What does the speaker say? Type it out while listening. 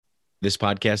This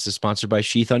podcast is sponsored by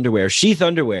Sheath Underwear. Sheath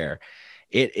Underwear.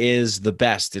 It is the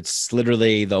best. It's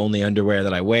literally the only underwear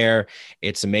that I wear.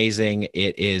 It's amazing.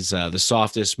 It is the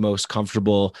softest, most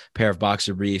comfortable pair of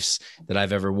boxer briefs that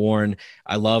I've ever worn.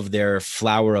 I love their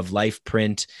Flower of Life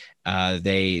print.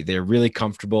 They're really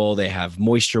comfortable. They have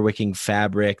moisture wicking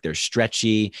fabric. They're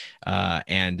stretchy,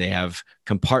 and they have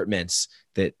compartments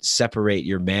that separate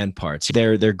your man parts.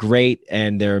 They're great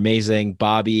and they're amazing.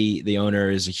 Bobby, the owner,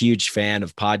 is a huge fan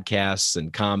of podcasts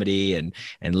and comedy and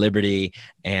Liberty,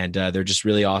 and they're just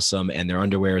really awesome. And their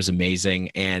underwear is amazing.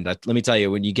 And let me tell you,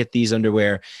 when you get these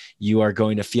underwear, you are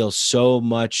going to feel so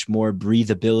much more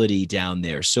breathability down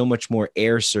there, so much more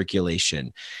air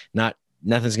circulation.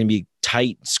 Nothing's going to be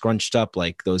tight, scrunched up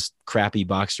like those crappy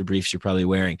boxer briefs you're probably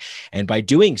wearing. And by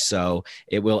doing so,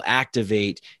 it will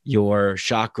activate your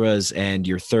chakras and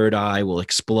your third eye will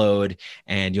explode.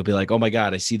 And you'll be like, oh my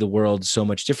God, I see the world so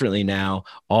much differently now,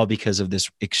 all because of this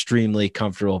extremely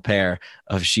comfortable pair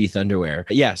of Sheath underwear.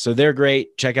 Yeah, so they're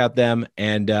great. Check out them.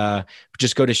 And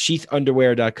just go to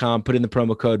sheathunderwear.com, put in the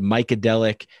promo code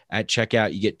Micadelic at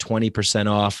checkout. You get 20%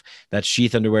 off. That's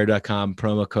sheathunderwear.com,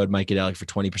 promo code Micadelic for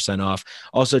 20% off.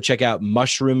 Also, check out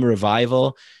Mushroom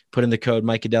Revival. Put in the code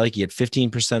Micadelic, you get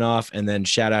 15% off. And then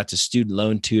shout out to Student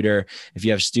Loan Tutor. If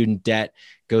you have student debt,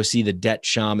 go see the Debt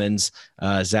Shamans.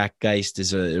 Zach Geist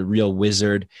is a real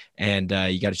wizard, and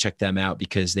you got to check them out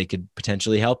because they could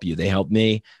potentially help you. They helped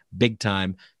me big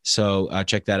time. So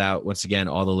check that out. Once again,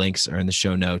 all the links are in the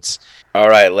show notes. All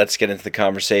right, let's get into the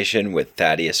conversation with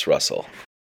Thaddeus Russell.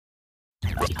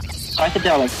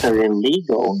 Psychedelics are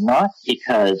illegal not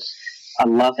because a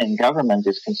loving government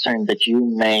is concerned that you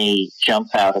may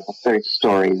jump out of a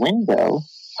third-story window.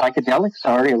 Psychedelics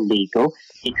are illegal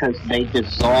because they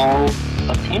dissolve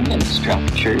opinion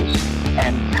structures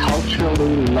and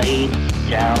culturally laid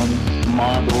down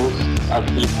models of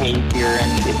behavior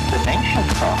and information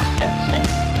processing.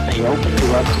 They open to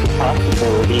us the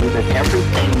possibility that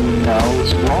everything we know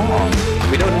is wrong.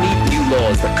 We don't need new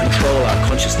laws that control our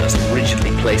consciousness and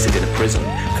rigidly place it in a prison.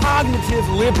 Cognitive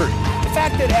liberty. The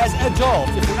fact that as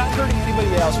adults, if we're not hurting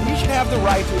anybody else, we should have the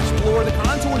right to explore the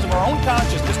contours of our own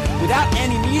consciousness without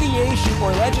any mediation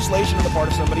or legislation on the part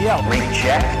of somebody else.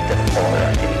 Reject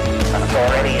authority.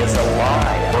 Authority is a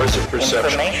lie. Or is it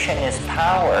perception? Information is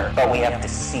power, but we have to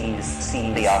seize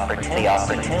the opportunity.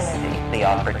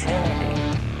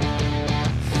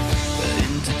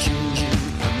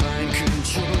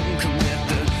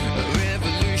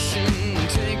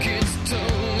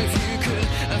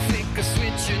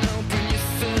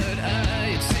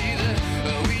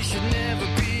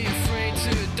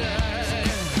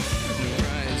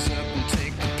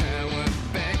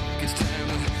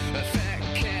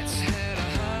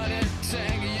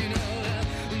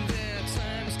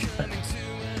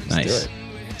 Nice.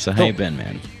 So how you been,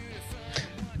 man?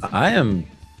 I'm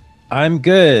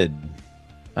good.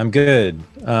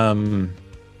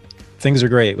 Things are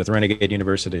great with Renegade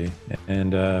University,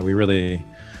 and we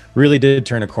really did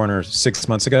turn a corner 6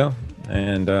 months ago,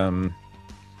 and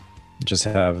just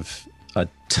have a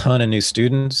ton of new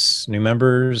students, new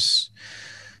members,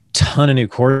 ton of new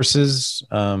courses,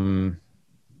 and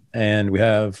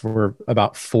we're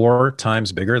about 4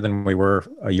 times bigger than we were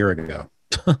a year ago.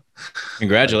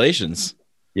 Congratulations.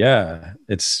 Yeah,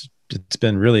 it's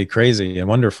been really crazy and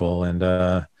wonderful. And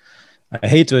I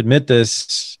hate to admit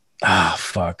this.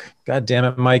 Fuck. God damn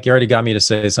it, Mike. You already got me to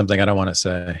say something I don't want to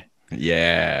say.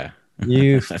 Yeah.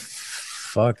 You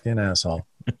fucking asshole.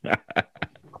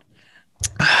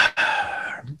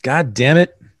 God damn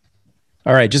it.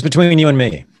 All right, just between you and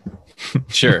me.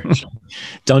 Sure.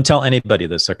 Don't tell anybody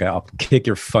this, okay? I'll kick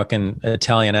your fucking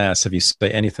Italian ass if you say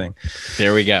anything.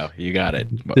 There we go. You got it.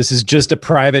 This is just a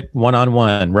private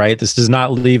one-on-one, right? This does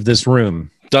not leave this room.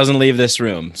 Doesn't leave this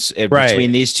room. Right.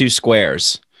 Between these two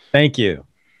squares. Thank you.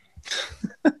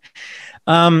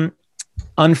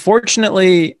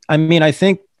 Unfortunately, I mean, I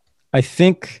think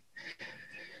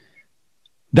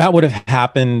that would have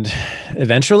happened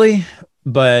eventually,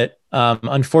 but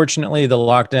unfortunately, the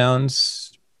lockdowns,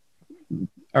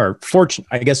 or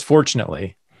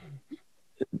fortunately,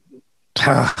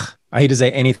 I hate to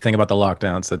say anything about the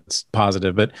lockdowns that's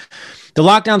positive, but the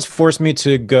lockdowns forced me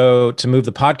to move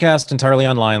the podcast entirely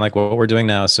online, like what we're doing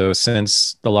now. So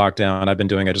since the lockdown, I've been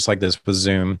doing it just like this with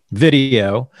Zoom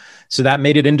video. So that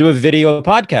made it into a video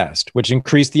podcast, which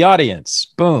increased the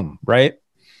audience. Boom, right?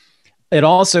 It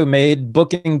also made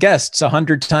booking guests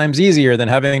 100 times easier than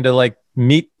having to like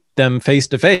meet them face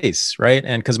to face, right?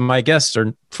 And because my guests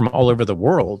are from all over the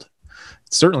world,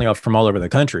 certainly from all over the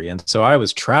country, and so I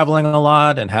was traveling a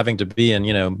lot and having to be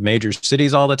in major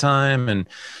cities all the time, and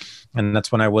And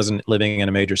that's when I wasn't living in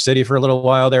a major city for a little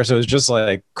while there. So it was just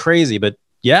like crazy. But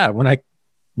yeah, I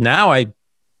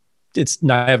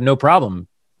have no problem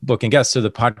booking guests. So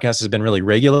the podcast has been really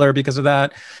regular because of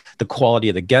that. The quality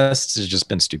of the guests has just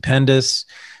been stupendous.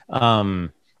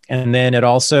 And then it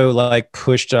also like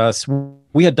pushed us.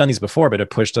 We had done these before, but it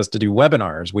pushed us to do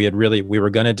webinars. We were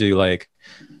going to do like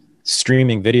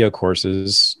streaming video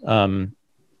courses.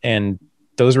 And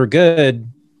those were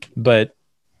good, but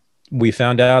we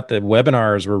found out that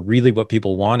webinars were really what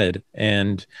people wanted.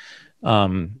 And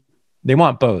they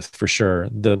want both for sure.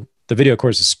 The video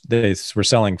courses, they were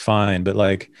selling fine, but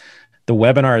like the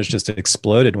webinars just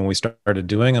exploded when we started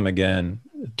doing them again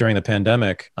during the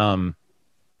pandemic. It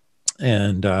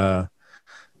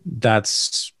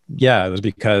was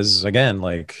because again,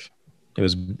 like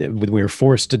we were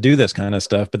forced to do this kind of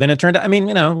stuff. But then it turned out, I mean,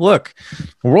 look,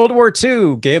 World War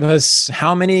II gave us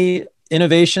how many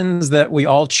innovations that we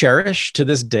all cherish to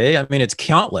this day? I mean, it's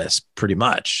countless pretty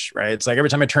much, right? It's like every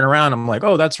time I turn around, I'm like,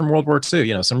 oh, that's from World War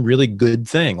II, some really good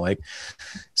thing, like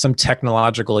some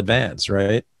technological advance,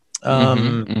 right?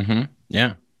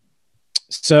 Yeah.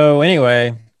 So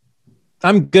anyway,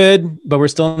 I'm good, but we're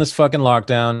still in this fucking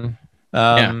lockdown.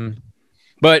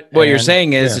 But what you're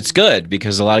saying is it's good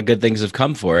because a lot of good things have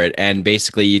come for it. And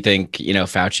basically you think,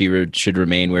 Fauci should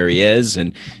remain where he is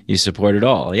and you support it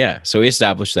all. Yeah. So we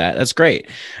established that. That's great.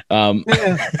 All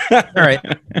right.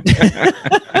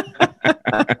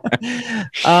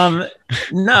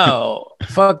 No,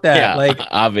 fuck that. Yeah, like,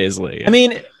 obviously. I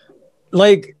mean,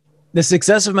 like the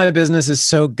success of my business is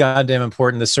so goddamn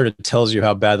important. This sort of tells you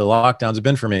how bad the lockdowns have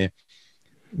been for me,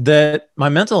 that my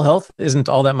mental health isn't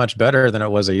all that much better than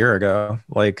it was a year ago.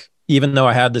 Like, even though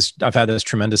I've had this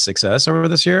tremendous success over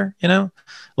this year,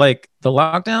 like the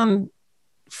lockdown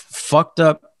fucked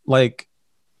up like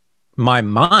my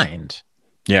mind.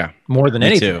 Yeah. More than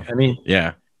anything. Too. I mean,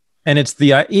 yeah. And it's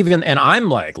and I'm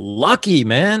like lucky,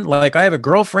 man. Like I have a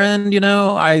girlfriend,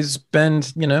 I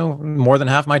spend, more than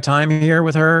half my time here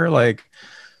with her. Like,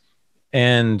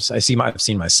 and I've seen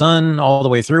my son all the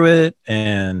way through it.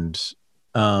 And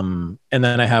then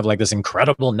I have like this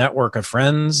incredible network of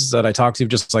friends that I talk to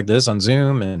just like this on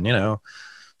Zoom. And,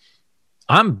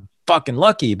 I'm fucking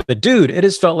lucky, but dude, it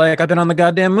has felt like I've been on the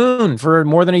goddamn moon for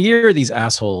more than a year. These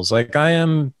assholes, like I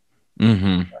am,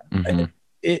 and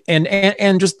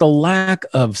just the lack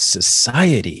of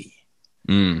society,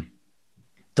 the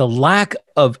lack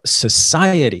of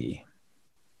society.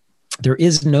 There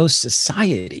is no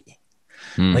society.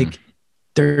 Like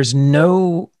there's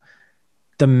no,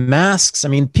 the masks. I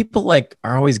mean, people like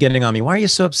are always getting on me. Why are you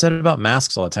so upset about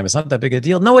masks all the time? It's not that big a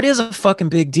deal. No, it is a fucking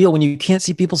big deal when you can't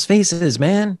see people's faces,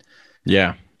 man.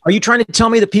 Yeah. Are you trying to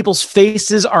tell me that people's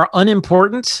faces are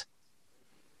unimportant?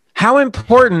 How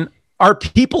important are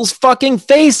people's fucking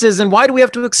faces, and why do we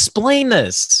have to explain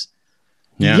this?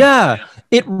 Yeah,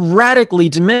 it radically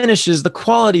diminishes the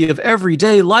quality of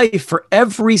everyday life for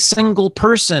every single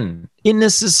person in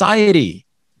this society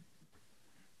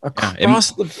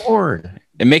across the board.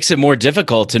 It makes it more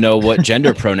difficult to know what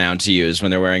gender pronoun to use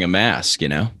when they're wearing a mask,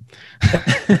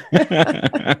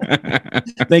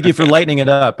 Thank you for lightening it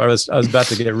up. I was about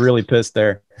to get really pissed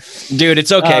there. Dude,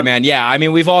 it's okay, man. Yeah, I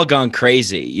mean, we've all gone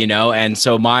crazy, and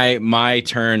so my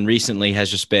turn recently has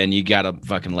just been, you gotta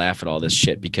fucking laugh at all this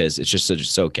shit because it's just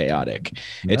so chaotic.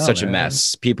 It's such a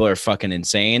mess. People are fucking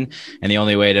insane, and the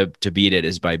only way to beat it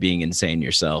is by being insane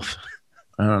yourself.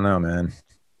 I don't know, man.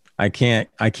 I can't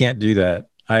do that.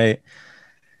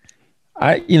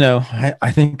 I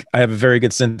think I have a very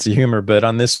good sense of humor, but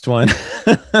on this one,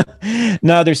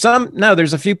 there's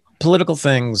a few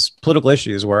political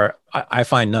issues where I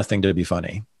find nothing to be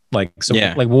funny. Like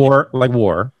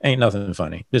war ain't nothing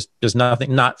funny. Just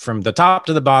nothing, not from the top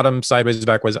to the bottom, sideways,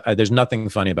 backwards. There's nothing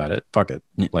funny about it. Fuck it.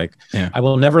 Like, I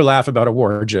will never laugh about a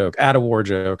war joke,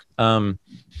 and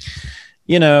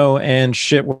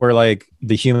shit where like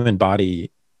the human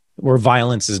body, where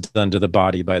violence is done to the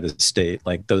body by the state,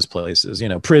 like those places,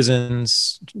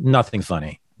 prisons, nothing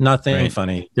funny,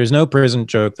 funny. There's no prison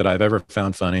joke that I've ever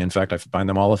found funny. In fact, I find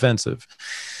them all offensive.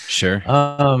 Sure.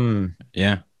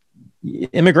 Yeah.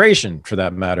 Immigration for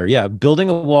that matter. Yeah. Building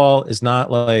a wall is not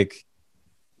like,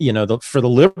 for the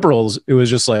liberals, it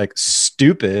was just like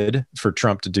stupid for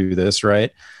Trump to do this. Right.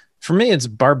 For me, it's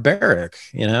barbaric,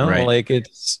 Right. Like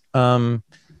it's,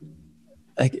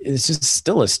 like, it just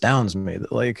still astounds me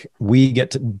that like we get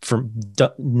to, from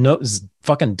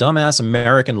fucking dumbass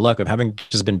American luck of having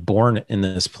just been born in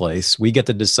this place, we get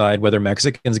to decide whether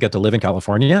Mexicans get to live in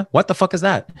California. What the fuck is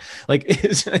that? Like,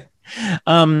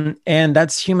 and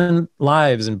that's human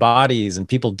lives and bodies, and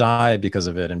people die because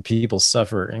of it, and people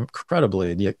suffer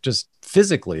incredibly, just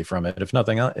physically from it, if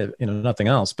nothing else, nothing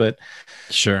else. But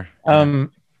sure,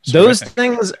 those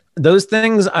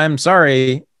things, I'm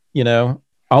sorry,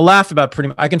 I'll laugh about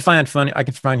I can find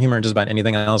humor in just about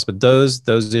anything else, but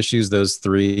those issues, those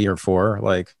 3 or 4,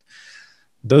 like,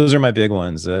 those are my big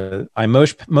ones. I'm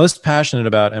most passionate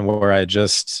about, and where I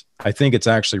think it's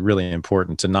actually really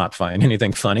important to not find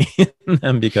anything funny in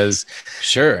them, because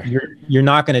sure, you're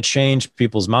not going to change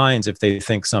people's minds if they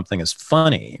think something is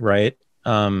funny, right?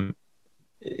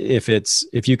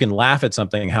 If you can laugh at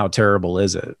something, how terrible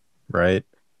is it, right?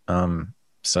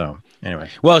 So anyway,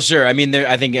 well, sure. I mean,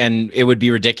 I think, and it would be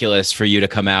ridiculous for you to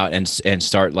come out and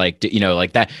start like,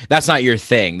 like that. That's not your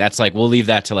thing. That's like, we'll leave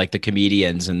that to like the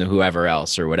comedians and whoever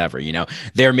else or whatever.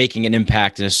 They're making an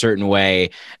impact in a certain way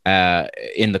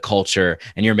in the culture,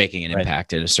 and you're making an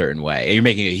impact in a certain way. And you're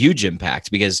making a huge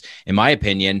impact because, in my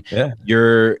opinion,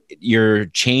 you're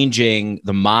changing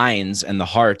the minds and the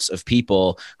hearts of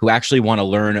people who actually want to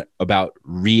learn about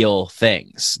real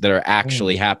things that are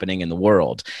actually happening in the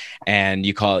world. And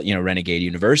you call it, Renegade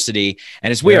University.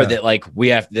 And it's weird that like we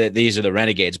have these are the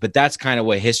renegades, but that's kind of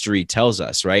what history tells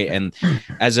us, right? And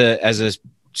as a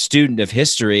student of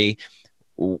history,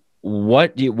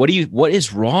 what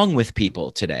is wrong with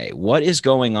people today? What is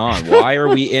going on? Why are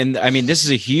we in? I mean, this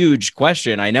is a huge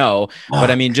question, I know,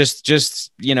 but I mean,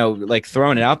 just like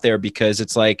throwing it out there, because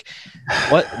it's like,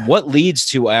 what leads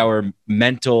to our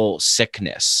mental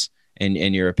sickness?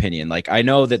 In your opinion, like, I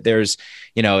know that there's,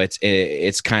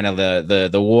 it's kind of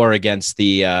the war against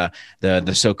the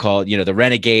so-called, the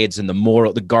renegades and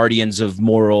the guardians of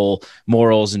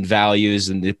morals and values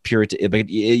and the purity. But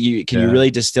you really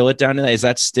distill it down to that? Is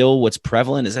that still what's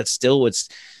prevalent? Is that still what's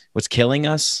killing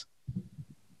us?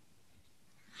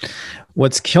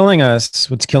 What's killing us,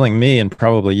 what's killing me and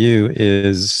probably you,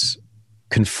 is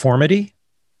conformity,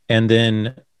 and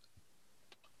then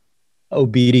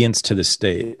obedience to the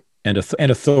state. And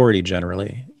authority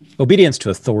generally. Obedience to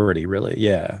authority, really.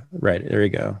 Yeah, right. There you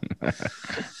go.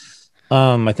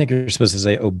 I think you're supposed to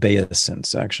say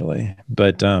obeisance, actually.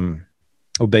 But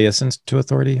obeisance to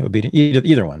authority, obedience,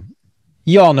 either one.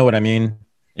 You all know what I mean.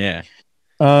 Yeah.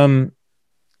 Yeah,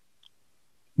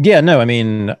 no, I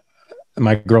mean,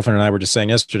 my girlfriend and I were just saying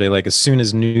yesterday, like, as soon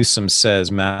as Newsom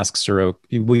says masks are,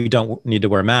 we don't need to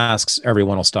wear masks,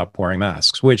 everyone will stop wearing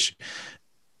masks, which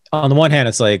on the one hand,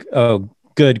 it's like, oh,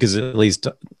 good, because at least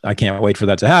I can't wait for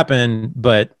that to happen.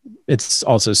 But it's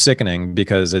also sickening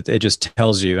because it just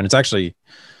tells you, and it's actually,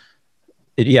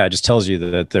 it just tells you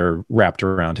that they're wrapped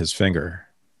around his finger,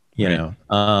 you know.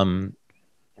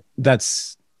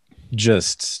 That's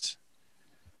just,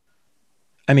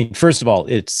 I mean, first of all,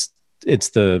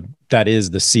 that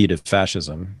is the seed of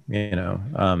fascism,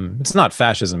 it's not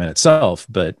fascism in itself,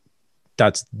 but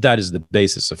that is the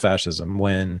basis of fascism,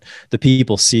 when the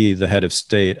people see the head of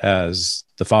state as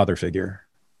the father figure.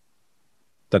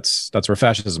 That's where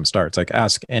fascism starts. Like,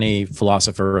 ask any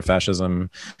philosopher of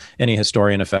fascism, any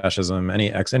historian of fascism,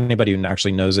 anybody who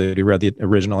actually knows it, who read the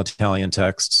original Italian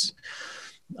texts,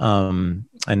 and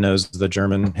knows the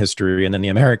German history and then the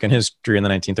American history in the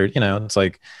 1930s. It's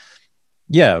like,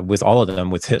 yeah, with all of them,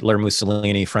 with Hitler,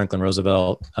 Mussolini, Franklin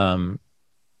Roosevelt,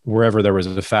 wherever there was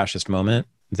a fascist moment,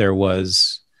 there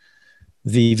was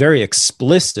the very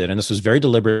explicit, and this was very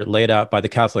deliberate, laid out by the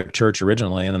Catholic Church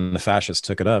originally, and then the fascists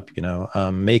took it up,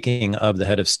 making of the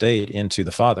head of state into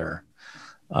the father.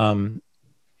 And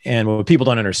what people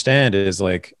don't understand is,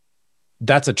 like,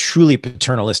 that's a truly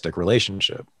paternalistic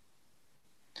relationship.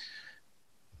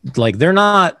 Like, they're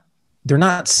not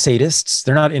sadists.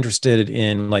 They're not interested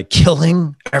in, like,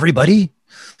 killing everybody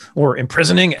or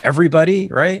imprisoning everybody,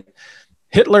 right?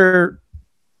 Hitler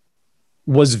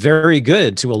was very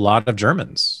good to a lot of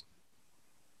Germans.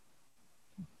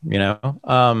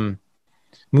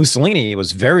 Mussolini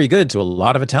was very good to a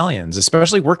lot of Italians,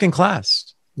 especially working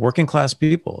class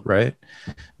people, right?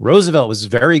 Roosevelt was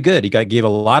very good. He gave a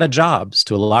lot of jobs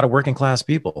to a lot of working class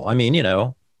people. I mean,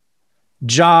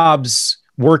 jobs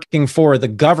working for the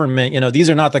government,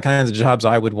 these are not the kinds of jobs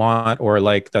I would want, or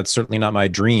like, that's certainly not my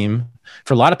dream.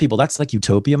 For a lot of people, that's like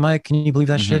utopia, Mike. Can you believe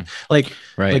that shit? Like,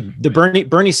 right. Like the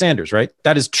Bernie Sanders, right?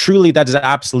 That is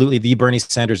absolutely the Bernie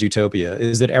Sanders utopia,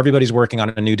 is that everybody's working on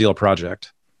a New Deal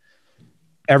project.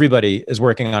 everybody is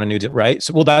working on a new deal, right?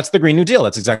 So, well, that's the Green New Deal.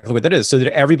 That's exactly what that is. So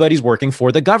that everybody's working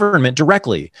for the government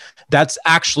directly. That's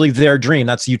actually their dream.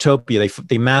 That's utopia. They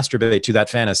masturbate to that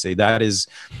fantasy. That's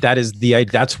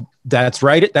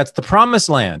right. That's the promised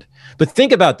land. But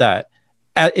think about that.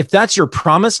 If that's your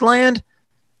promised land,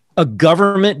 a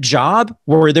government job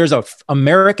where there's a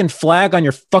American flag on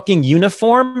your fucking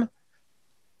uniform,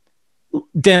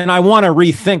 then I want to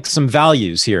rethink some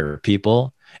values here,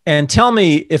 people. And tell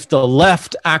me if the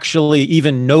left actually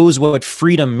even knows what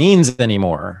freedom means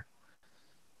anymore.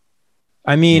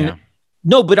 I mean,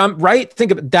 no, but I'm right.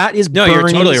 Think of it. That is no, you're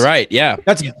totally right. Yeah.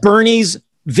 That's Bernie's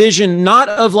vision, not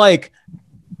of like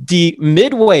the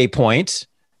midway point,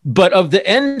 but of the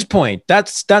end point.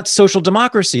 That's social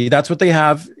democracy. That's what they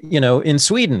have, in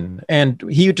Sweden. And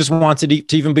he just wants it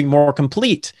to even be more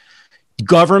complete.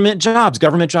 Government jobs,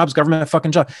 government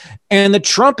fucking jobs. And the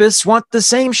Trumpists want the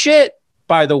same shit,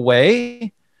 by the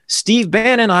way. Steve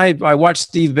Bannon, I watch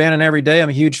Steve Bannon every day. I'm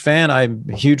a huge fan. I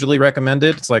hugely recommend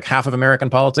it. It's like half of American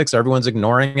politics. Everyone's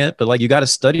ignoring it, but like, you got to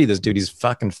study this dude. He's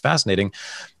fucking fascinating.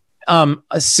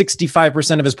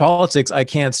 65% of his politics I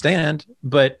can't stand,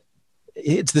 but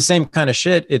it's the same kind of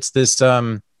shit. It's this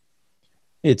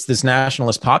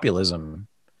nationalist populism,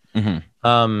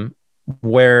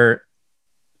 where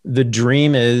the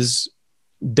dream is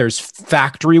there's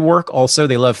factory work. Also,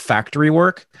 they love factory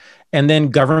work, and then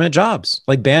government jobs.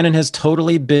 Like Bannon has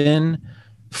totally been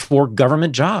for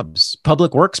government jobs,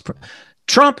 public works.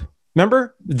 Trump,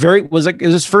 remember, it was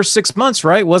his first 6 months,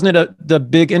 right? Wasn't it the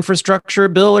big infrastructure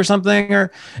bill or something?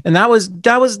 And that was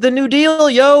the New Deal,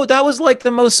 yo. That was like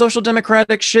the most social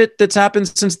democratic shit that's happened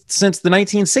since the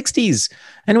 1960s.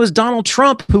 And it was Donald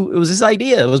Trump it was his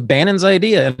idea. It was Bannon's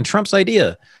idea and Trump's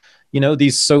idea.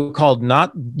 These so-called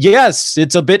yes,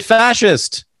 it's a bit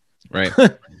fascist. Right.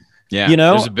 Yeah.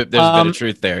 There's a bit of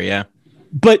truth there. Yeah.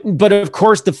 But of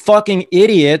course the fucking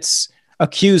idiots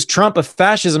accuse Trump of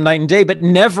fascism night and day, but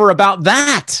never about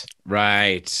that.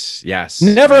 Right. Yes.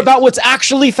 Never about what's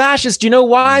actually fascist. You know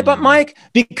why, but Mike?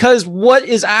 Because what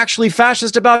is actually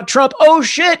fascist about Trump? Oh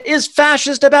shit, is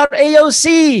fascist about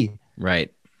AOC.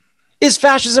 Right. Is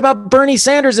fascist about Bernie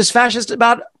Sanders, is fascist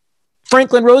about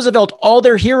Franklin Roosevelt. All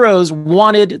their heroes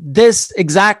wanted this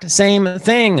exact same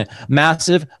thing.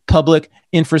 Massive public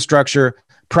infrastructure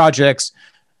projects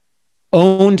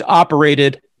owned,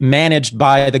 operated, managed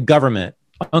by the government.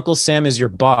 Uncle Sam is your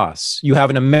boss. You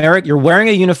have you're wearing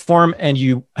a uniform and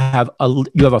you have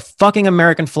a fucking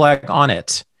American flag on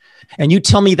it. And you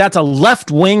tell me that's a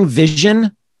left-wing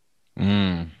vision?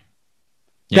 Yeah,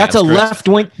 that's a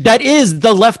left-wing. That is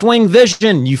the left-wing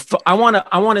vision. I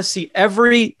want to see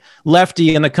every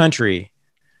lefty in the country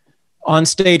on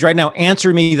stage right now.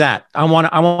 Answer me that. I want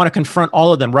to confront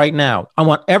all of them right now. I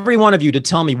want every one of you to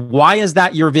tell me, why is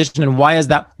that your vision, and why is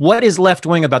that? What is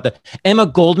left-wing about that? Emma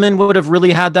Goldman would have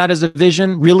really had that as a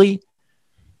vision. Really?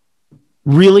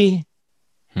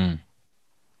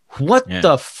 What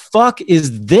the fuck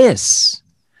is this?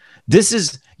 This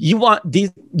is, your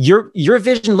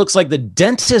vision looks like the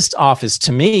dentist office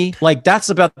to me. Like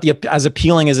that's about as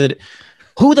appealing as it.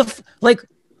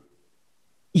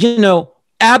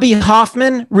 Abby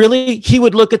Hoffman, really? He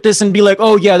would look at this and be like,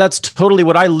 oh yeah, that's totally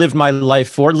what I lived my life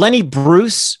for. Lenny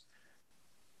Bruce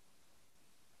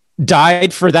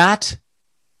died for that.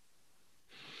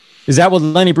 Is that what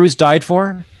Lenny Bruce died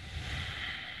for?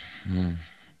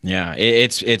 Yeah,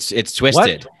 it's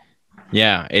twisted. What?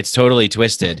 Yeah, it's totally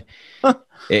twisted. I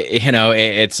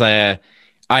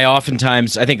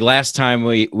oftentimes, I think last time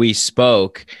we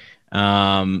spoke,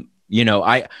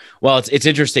 it's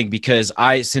interesting because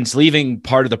since leaving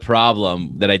Part of the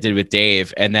Problem that I did with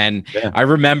Dave, and then I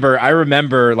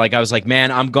remember like, I was like,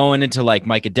 man, I'm going into like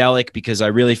Micadelic because I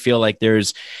really feel like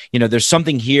there's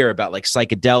something here about like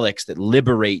psychedelics that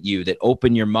liberate you, that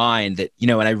open your mind, that,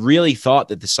 and I really thought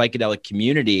that the psychedelic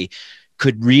community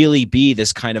could really be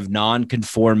this kind of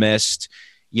non-conformist,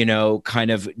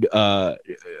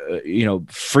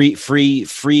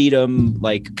 freedom,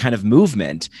 like kind of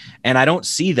movement. And I don't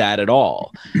see that at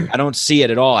all. I don't see it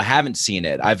at all. I haven't seen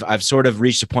it. I've sort of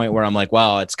reached a point where I'm like,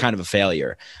 well, it's kind of a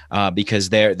failure, because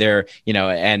they're,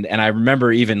 and I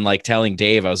remember even like telling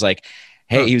Dave, I was like,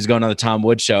 hey, he was going on the Tom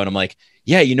Woods show. And I'm like,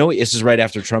 yeah, this is right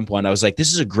after Trump won. I was like,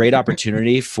 this is a great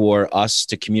opportunity for us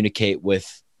to communicate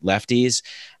with lefties,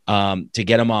 to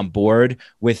get them on board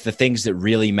with the things that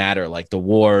really matter, like the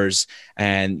wars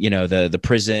and, the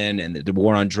prison and the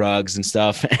war on drugs and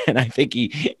stuff. And I think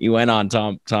he went on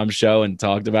Tom's show and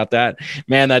talked about that.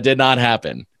 Man, that did not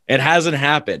happen. It hasn't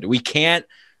happened. We can't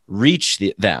reach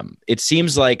them. It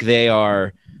seems like they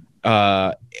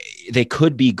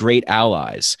could be great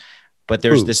allies, but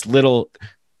there's this little,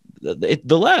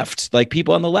 the left, like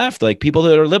people on the left, like people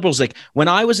that are liberals. Like when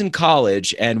I was in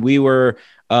college and we were,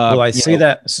 well, I say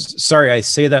that, sorry, I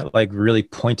say that like really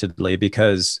pointedly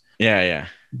because,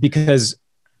 because,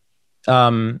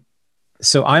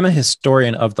 so I'm a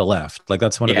historian of the left. Like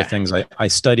that's one of the things I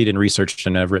studied and researched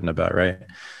and have written about. Right.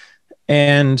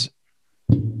 And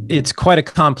it's quite a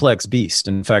complex beast.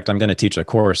 In fact, I'm going to teach a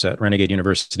course at Renegade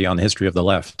University on the history of the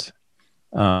left,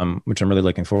 which I'm really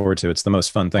looking forward to. It's the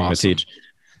most fun thing to teach.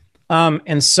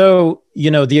 And so,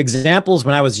 the examples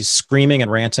when I was just screaming and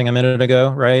ranting a minute ago,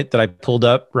 right, that I pulled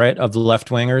up, right, of the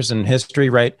left-wingers in history,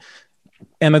 right,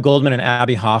 Emma Goldman and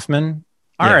Abby Hoffman,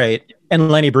 all right, and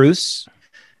Lenny Bruce.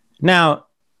 Now,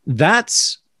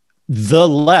 that's the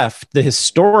left, the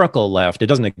historical left. It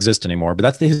doesn't exist anymore, but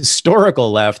that's the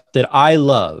historical left that I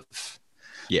love,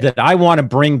 that I want to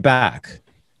bring back,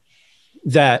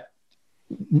 that,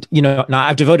 now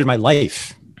I've devoted my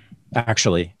life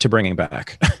actually to bringing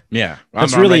back. Yeah. I'm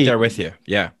really right there with you.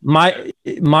 Yeah.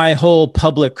 My whole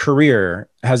public career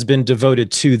has been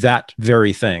devoted to that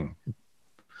very thing.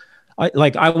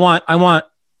 I want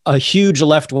a huge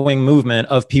left-wing movement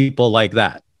of people like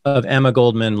that, of Emma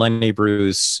Goldman, Lenny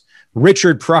Bruce,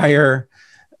 Richard Pryor,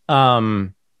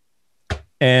 and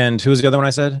who was the other one I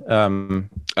said?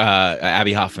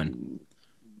 Abby Hoffman.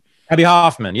 Abby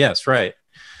Hoffman. Yes. Right.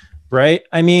 Right.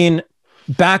 I mean,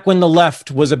 back when the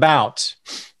left was about,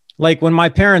 like when my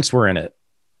parents were in it,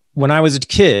 when I was a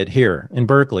kid here in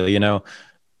Berkeley,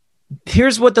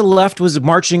 here's what the left was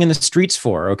marching in the streets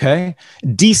for. Okay.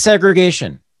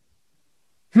 Desegregation.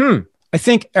 I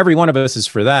think every one of us is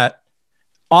for that.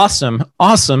 Awesome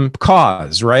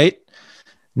cause, right?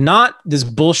 Not this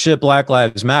bullshit Black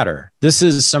Lives Matter. This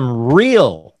is some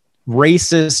real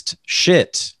racist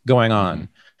shit going on.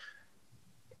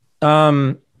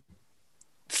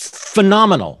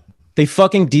 Phenomenal. They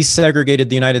fucking desegregated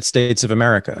the United States of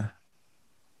America.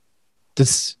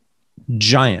 This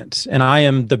giant. And I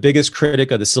am the biggest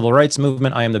critic of the civil rights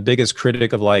movement. I am the biggest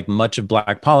critic of like much of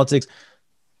Black politics.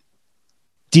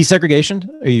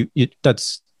 Desegregation,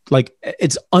 that's like,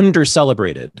 it's under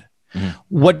celebrated.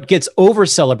 What gets over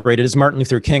celebrated is Martin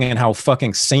Luther King and how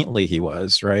fucking saintly he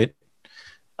was, right?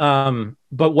 But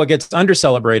what gets under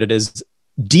celebrated is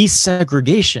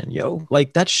desegregation,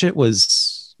 like that shit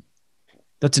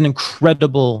that's an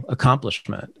incredible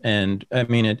accomplishment. And I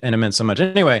mean, it meant so much.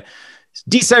 Anyway,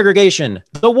 desegregation,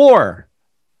 the war,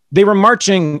 they were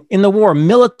marching in the war,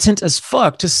 militant as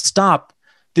fuck to stop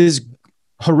this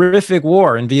horrific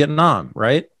war in Vietnam.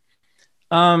 Right.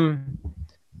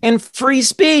 And free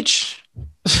speech.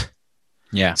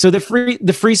 Yeah. So the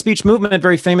free speech movement,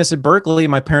 very famous at Berkeley.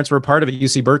 My parents were a part of it,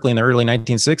 UC Berkeley in the early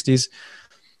 1960s.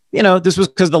 This was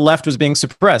because the left was being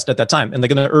suppressed at that time. And like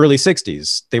in the early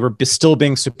 60s, they were still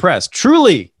being suppressed.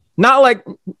 Truly, not like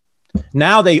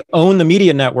now they own the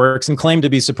media networks and claim to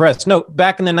be suppressed. No,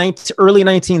 back in the early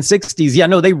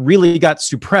 1960s, they really got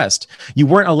suppressed. You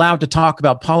weren't allowed to talk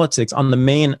about politics on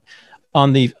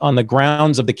the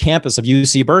grounds of the campus of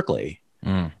UC Berkeley.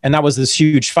 And that was this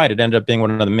huge fight. It ended up being one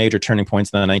of the major turning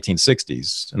points in the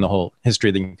 1960s in the whole history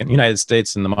of the United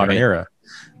States in the modern era.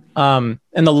 And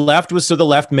the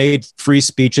left made free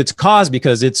speech its cause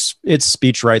because its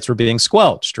speech rights were being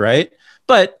squelched, right?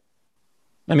 But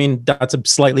I mean, that's a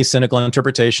slightly cynical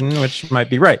interpretation, which might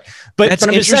be right. But that's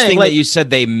interesting that you said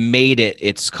they made it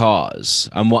its cause.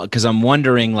 Because I'm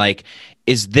wondering, like,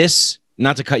 is this,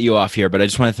 not to cut you off here, but I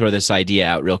just want to throw this idea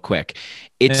out real quick.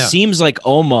 It seems like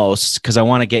almost, because I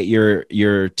want to get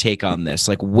your take on this,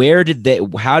 like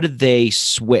how did they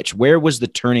switch? Where was the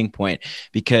turning point?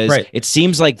 Because it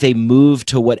seems like they moved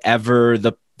to whatever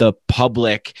the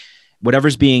public,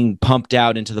 whatever's being pumped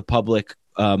out into the public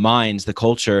minds, the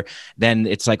culture, then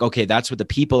it's like, okay, that's what the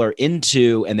people are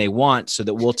into and they want, so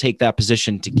that we'll take that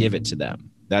position to give it to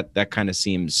them. That kind of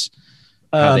seems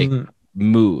how they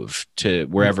move to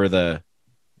wherever the...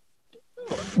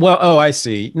 Well, I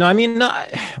see. No, I mean,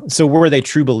 so were they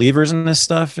true believers in this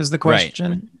stuff is the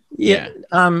question. Right. Yeah.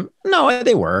 No,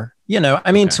 they were,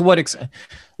 I mean, to what extent?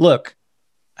 Look,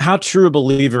 how true a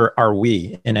believer are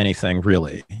we in anything,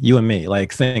 really? You and me,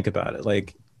 like, think about it.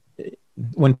 Like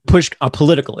when pushed a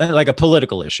political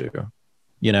issue,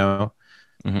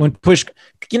 when pushed,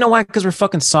 why? Because we're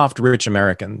fucking soft, rich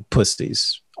American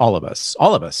pussies. All of us.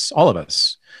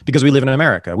 Because we live in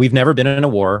America. We've never been in a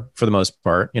war for the most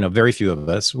part, very few of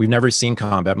us. We've never seen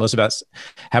combat. Most of us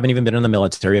haven't even been in the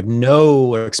military, have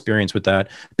no experience with that.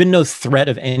 Been no threat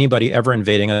of anybody ever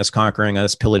invading us, conquering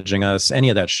us, pillaging us, any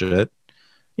of that shit.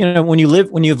 When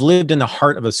you've lived in the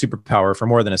heart of a superpower for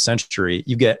more than a century,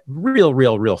 you get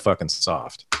real fucking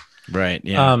soft. Right.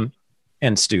 Yeah.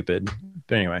 And stupid,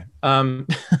 But anyway,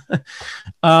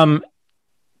 the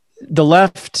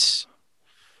left,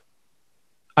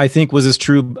 I think, was as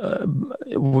true.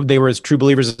 They were as true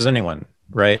believers as anyone,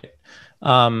 right?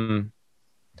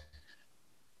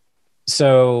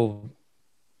 So,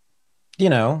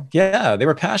 yeah, they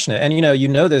were passionate, and you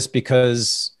know this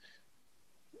because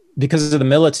of the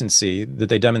militancy that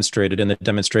they demonstrated in the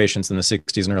demonstrations in the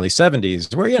 60s and early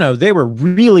 70s, where they were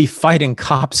really fighting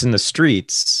cops in the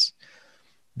streets.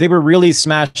 They were really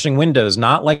smashing windows,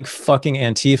 not like fucking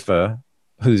Antifa,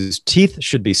 whose teeth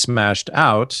should be smashed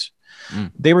out.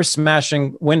 They were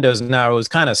smashing windows. Now, it was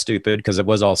kind of stupid because it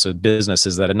was also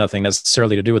businesses that had nothing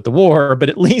necessarily to do with the war, but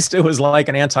at least it was like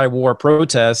an anti-war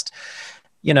protest,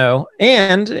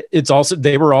 and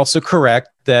they were also correct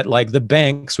that like the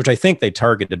banks, which I think they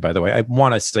targeted, by the way, I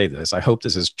want to say this, I hope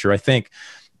this is true. I think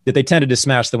that they tended to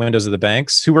smash the windows of the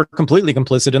banks who were completely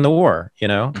complicit in the war,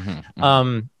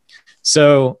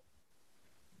 So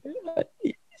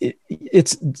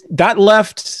it's that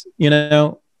left,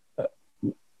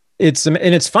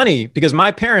 it's funny because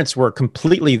my parents were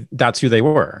completely, that's who they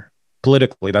were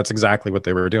politically. That's exactly what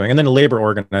they were doing. And then labor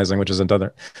organizing, which is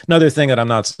another thing that I'm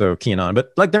not so keen on,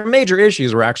 but like their major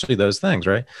issues were actually those things,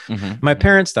 right? My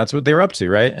parents, that's what they were up to.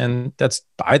 Right. And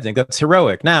I think that's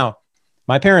heroic. Now,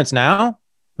 my parents now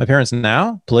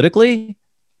politically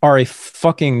are a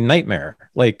fucking nightmare.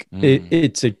 Like they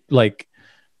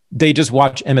just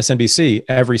watch MSNBC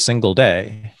every single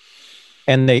day.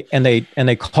 And they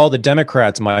call the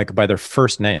Democrats, Mike, by their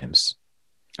first names.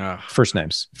 First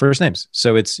names.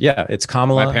 So it's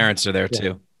Kamala. My parents are there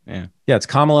too. Yeah. Yeah, it's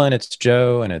Kamala and it's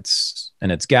Joe and it's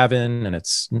Gavin and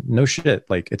it's no shit.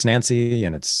 Like it's Nancy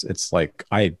and it's like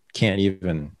I can't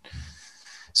even.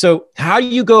 So how do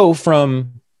you go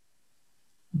from,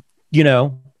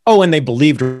 and they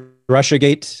believed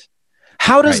Russiagate.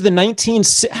 How does the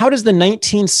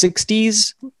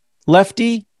 1960s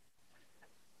lefty?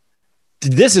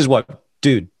 This is what,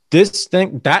 dude, this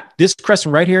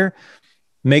crescent right here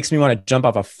makes me want to jump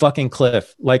off a fucking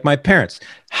cliff. Like my parents,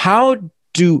 how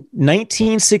do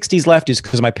 1960s lefties,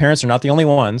 because my parents are not the only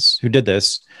ones who did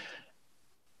this,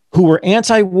 who were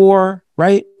anti-war,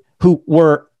 right? Who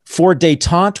were for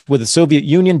détente with the Soviet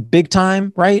Union big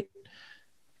time, right?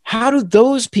 How do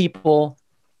those people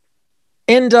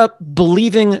end up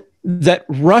believing that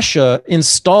Russia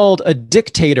installed a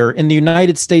dictator in the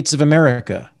United States of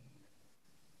America?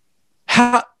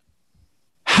 How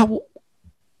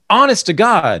honest to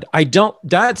God,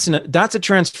 that's a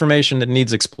transformation that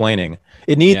needs explaining.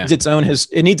 It needs its own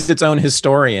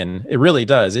historian. It really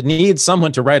does. It needs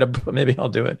someone to write a book. Maybe I'll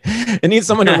do it. It needs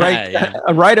someone to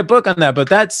write a book on that, but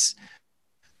that's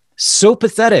so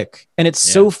pathetic. And it's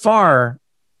so far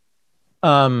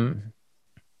from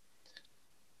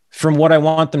what I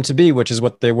want them to be, which is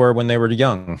what they were when they were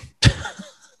young.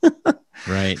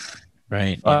 Right.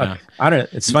 I don't know.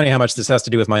 It's funny how much this has to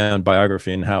do with my own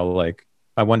biography and how, like,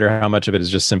 I wonder how much of it is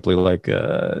just simply like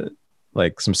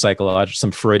some psychological,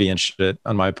 some Freudian shit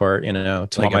on my part, to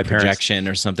like want my projection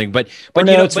or something. But want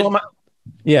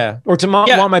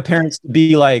my parents to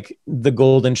be like the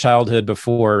golden childhood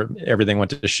before everything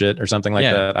went to shit or something like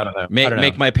that. I don't know.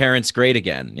 Make my parents great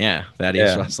again. Yeah,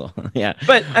 Thaddeus Russell. Yeah,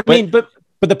 but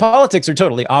the politics are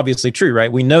totally obviously true, right?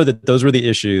 We know that those were the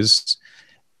issues.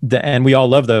 And we all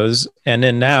love those. And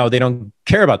then now they don't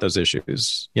care about those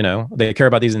issues. They care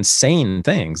about these insane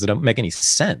things that don't make any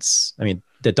sense. I mean,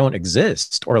 that don't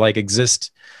exist or like exist,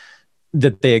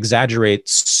 that they exaggerate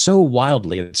so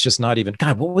wildly. It's just not even,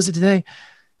 God, what was it today?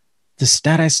 The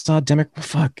stat I saw,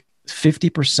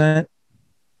 50%.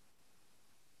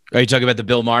 Are you talking about the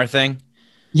Bill Maher thing?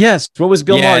 Yes. What was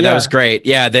Bill Maher? Yeah, that was great.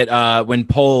 Yeah. That when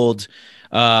polled,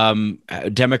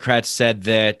 Democrats said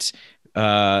that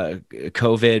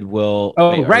COVID will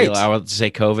right. Are we allowed to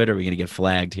say COVID, or are we going to get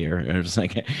flagged here? It's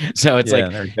like, so it's they're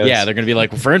going to be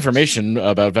like, for information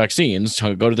about vaccines,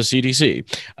 go to the CDC.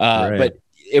 But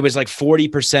it was like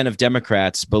 40% of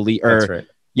Democrats believe,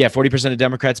 40% of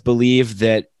Democrats believe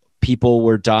that people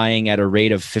were dying at a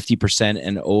rate of 50%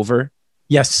 and over.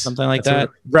 Yes, something like that.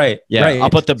 Right. Yeah, right. I'll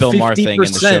put the Bill Maher thing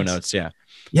in the show notes. Yeah,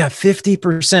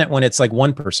 50% when it's like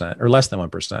 1% or less than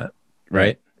 1%.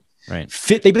 Right.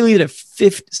 They believe it at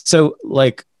 50. So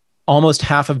like almost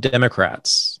half of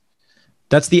Democrats.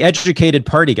 That's the educated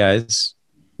party, guys.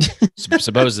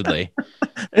 Supposedly.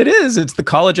 It is. It's the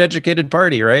college educated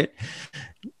party, right?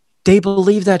 They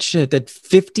believe that shit, that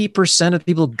 50% of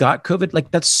people got COVID. Like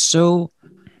that's so.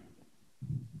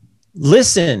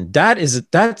 Listen, that is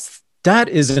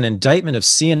an indictment of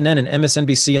CNN and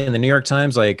MSNBC and the New York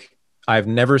Times like I've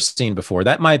never seen before.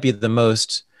 That might be the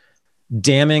most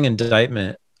damning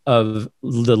indictment of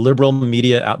the liberal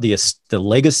media out, the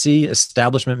legacy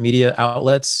establishment media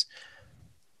outlets,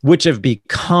 which have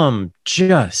become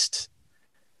just,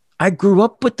 I grew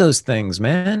up with those things,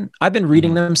 man. I've been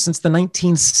reading them since the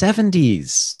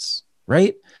 1970s,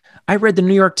 right? I read the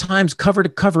New York Times cover to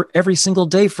cover every single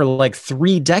day for like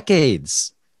 3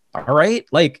 decades. All right.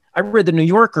 Like I read the New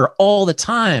Yorker all the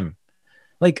time.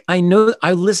 Like I know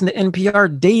I listen to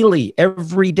NPR daily,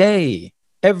 every day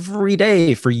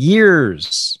for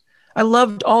years. I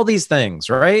loved all these things,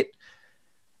 right?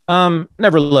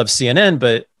 Never loved CNN,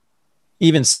 but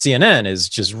even CNN is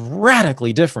just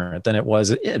radically different than it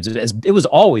was. It was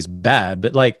always bad,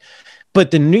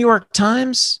 but the New York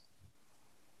Times,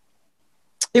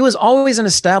 it was always an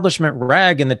establishment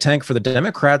rag in the tank for the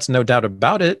Democrats, no doubt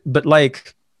about it. But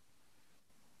like,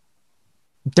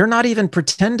 they're not even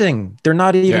pretending. They're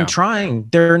not even trying.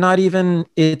 They're not even,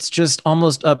 it's just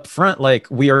almost upfront. Like,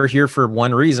 we are here for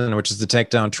one reason, which is to take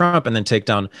down Trump and then take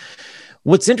down.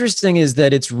 What's interesting is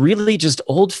that it's really just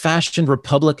old-fashioned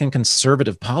Republican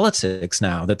conservative politics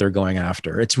now that they're going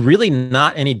after. It's really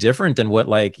not any different than what,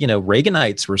 like, you know,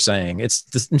 Reaganites were saying.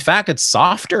 In fact, it's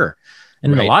softer.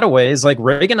 And in a lot of ways, like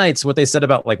Reaganites, what they said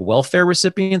about like welfare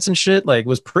recipients and shit, like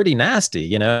was pretty nasty,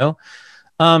 you know?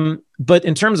 But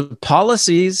in terms of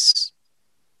policies,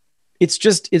 it's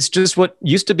just what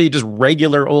used to be just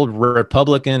regular old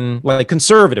Republican, like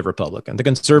conservative Republican, the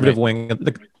conservative wing,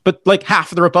 but like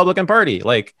half of the Republican Party,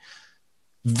 like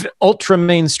ultra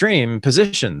mainstream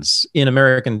positions in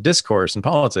American discourse and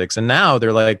politics. And now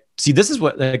they're like, see, this is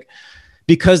what, like,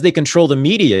 because they control the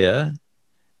media,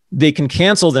 they can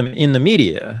cancel them in the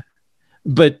media,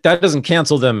 but that doesn't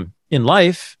cancel them in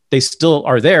life. They still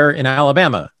are there in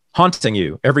Alabama, haunting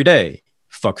you every day.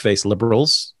 Fuckface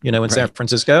liberals, you know, in San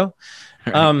Francisco.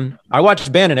 I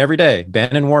watch Bannon every day.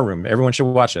 Bannon War Room. Everyone should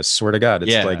watch us. Swear to God,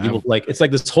 it's it's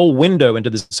like this whole window into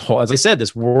this whole, as I said,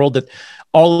 this world that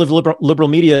all of liberal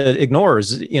media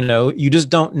ignores. You know, you just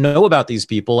don't know about these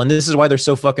people, and this is why they're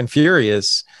so fucking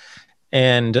furious.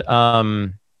 And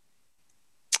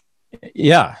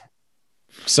yeah,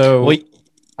 so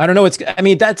I don't know.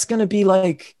 That's going to be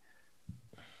like,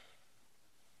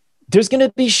 there's going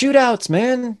to be shootouts,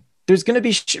 man. There's going to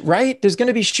be There's going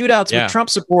to be shootouts with Trump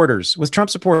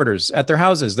supporters at their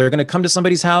houses. They're going to come to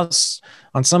somebody's house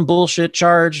on some bullshit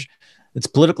charge. It's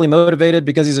politically motivated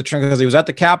because because he was at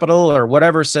the Capitol or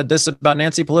whatever, said this about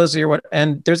Nancy Pelosi or what.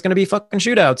 And there's going to be fucking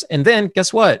shootouts. And then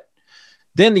guess what?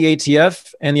 Then the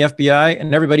ATF and the FBI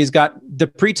and everybody's got the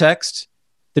pretext,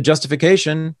 the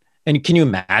justification. And can you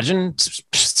imagine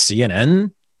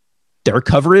CNN, their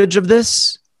coverage of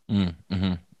this?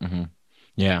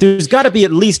 Yeah, there's got to be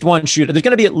at least one shooter. There's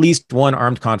going to be at least one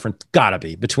armed conflict. Got to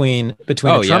be between a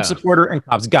Trump supporter and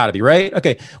cops. Got to be, right?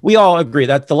 Okay, we all agree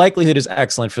that the likelihood is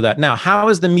excellent for that. Now, how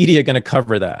is the media going to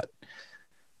cover that?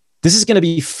 This is going to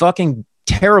be fucking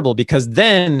terrible because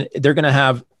then they're going to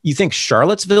have. You think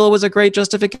Charlottesville was a great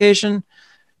justification?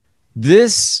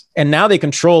 And now they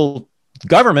control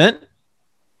government.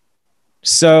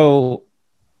 So,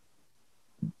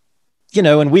 you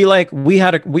know,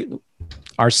 and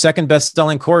our second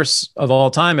best-selling course of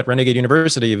all time at Renegade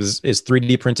University is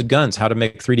 3D printed guns, how to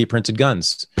make 3D printed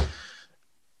guns.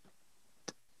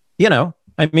 You know,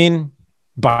 I mean,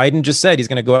 Biden just said he's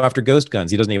going to go after ghost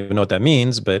guns. He doesn't even know what that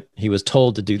means, but he was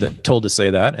told to do that, told to say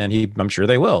that, and I'm sure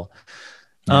they will.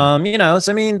 You know,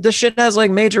 so I mean, this shit has like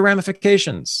major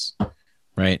ramifications.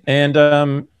 Right. And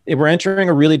we're entering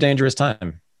a really dangerous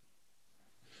time.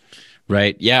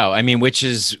 Right. Yeah. I mean, which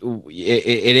is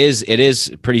it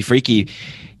is pretty freaky.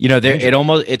 You know,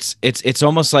 it's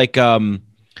almost like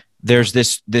there's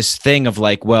this thing of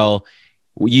like, well,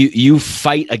 you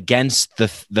fight against the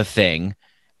thing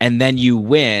and then you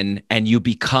win and you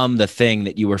become the thing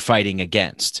that you were fighting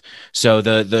against. So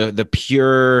the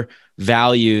pure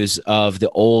values of the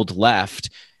old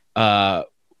left,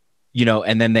 you know,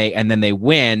 and then they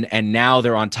win, and now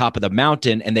they're on top of the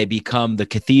mountain, and they become the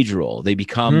cathedral. They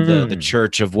become the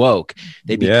church of woke.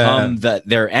 They become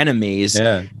their enemies,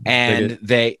 and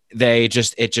it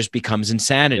just becomes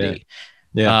insanity.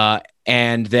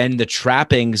 And then the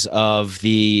trappings of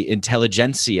the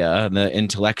intelligentsia, the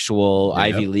intellectual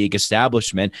Ivy League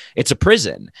establishment, it's a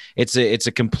prison. It's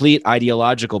a complete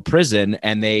ideological prison,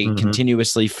 and they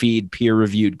continuously feed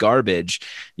peer-reviewed garbage,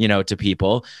 you know, to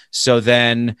people. So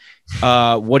then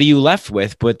what are you left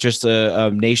with but just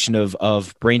a nation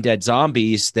of brain-dead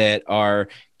zombies that are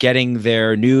getting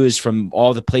their news from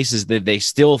all the places that they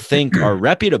still think are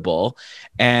reputable,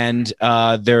 and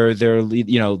they're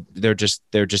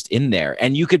just in there.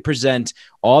 And you could present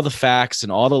all the facts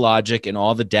and all the logic and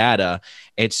all the data,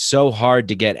 it's so hard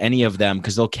to get any of them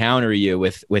because they'll counter you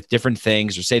with different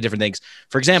things or say different things.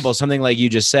 For example, something like you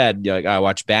just said, like I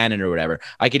watch Bannon or whatever.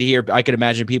 I could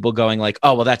imagine people going like,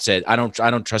 "Oh, well, that's it. I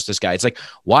don't trust this guy." It's like,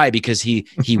 why? Because he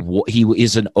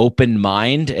is an open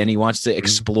mind and he wants to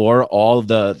explore all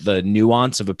the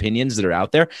nuance of opinions that are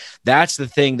out there. That's the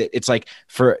thing that it's like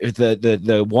for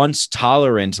the once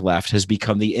tolerant left has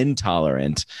become the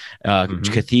intolerant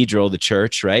cathedral, the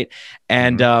church, right?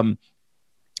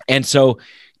 And so,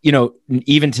 you know,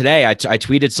 even today I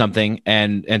tweeted something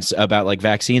and about like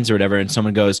vaccines or whatever. And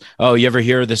someone goes, "Oh, you ever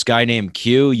hear of this guy named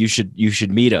Q? You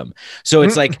should meet him." So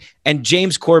it's like, and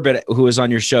James Corbett, who was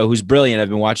on your show, who's brilliant. I've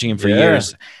been watching him for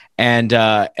years.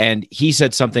 And he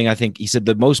said something, I think he said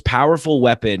the most powerful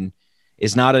weapon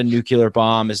is not a nuclear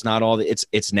bomb. It's not all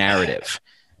it's narrative.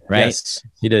 Right. Yes,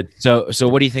 he did. So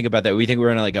what do you think about that? We think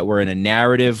we're in a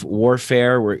narrative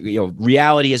warfare where, you know,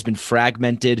 reality has been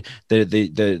fragmented.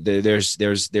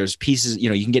 There's pieces, you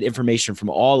know, you can get information from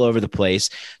all over the place.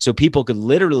 So people could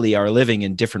literally are living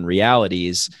in different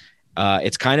realities.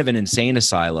 It's kind of an insane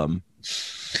asylum.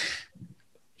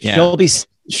 Yeah.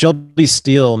 Shelby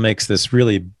Steele makes this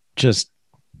really just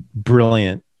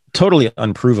brilliant, totally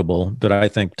unprovable, but I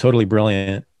think totally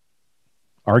brilliant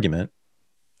argument.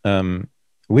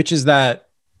 Which is that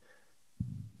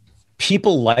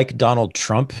people like Donald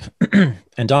Trump,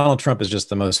 and Donald Trump is just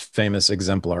the most famous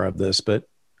exemplar of this, but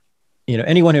you know,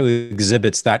 anyone who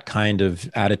exhibits that kind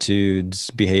of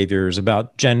attitudes, behaviors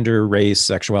about gender, race,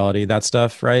 sexuality, that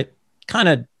stuff, right? Kind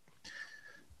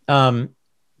of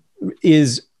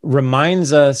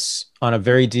reminds us on a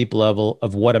very deep level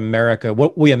of what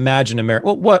we imagine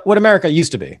America, what America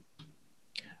used to be.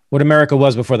 What America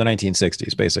was before the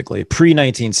 1960s, basically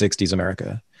pre-1960s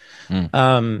America.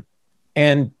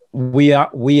 And we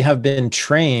have been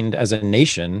trained as a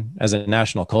nation, as a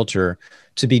national culture,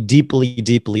 to be deeply,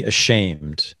 deeply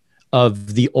ashamed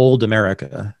of the old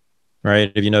America,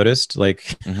 right? Have you noticed?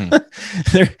 Like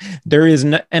there is,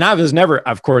 and I've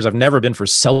never been for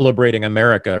celebrating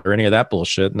America or any of that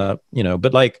bullshit. Not, you know,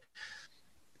 but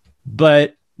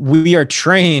we are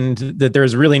trained that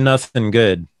there's really nothing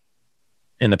good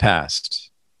in the past.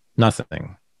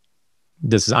 Nothing.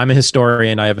 I'm a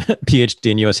historian. I have a PhD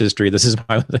in U.S. history. This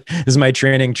is my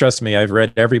training. Trust me, I've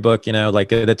read every book. You know, like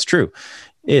that's true.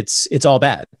 It's all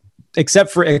bad,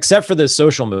 except for the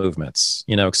social movements.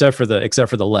 You know, except for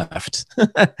the left.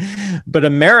 But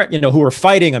America, you know, who are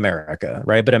fighting America,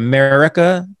 right? But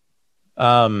America,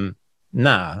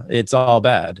 nah, it's all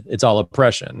bad. It's all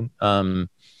oppression.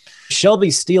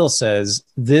 Shelby Steele says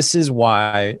this is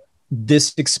why.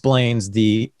 This explains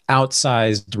the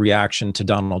outsized reaction to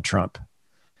Donald Trump,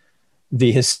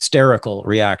 the hysterical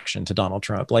reaction to Donald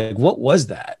Trump. Like, what was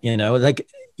that? You know, like,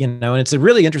 you know, and it's a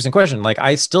really interesting question. Like,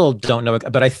 I still don't know,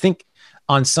 but I think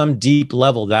on some deep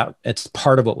level that it's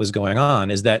part of what was going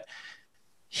on is that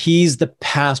he's the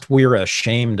past we're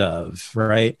ashamed of,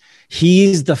 right?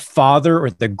 He's the father or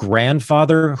the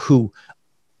grandfather who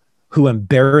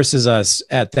embarrasses us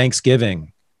at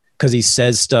Thanksgiving because he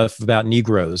says stuff about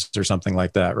Negroes or something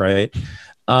like that, right?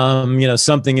 You know,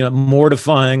 something, you know,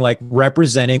 mortifying, like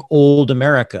representing old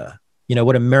America, you know,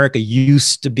 what America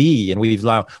used to be. And we've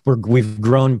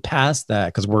grown past that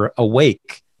because we're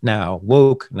awake now,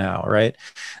 woke now, right?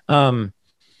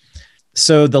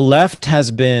 So the left has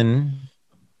been,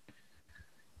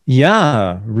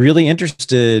 really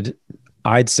interested,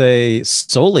 I'd say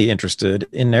solely interested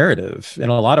in narrative in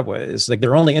a lot of ways. Like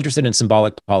they're only interested in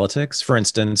symbolic politics. For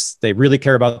instance, they really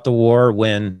care about the war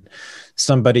when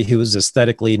somebody who is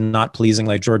aesthetically not pleasing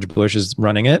like George Bush is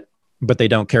running it, but they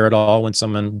don't care at all when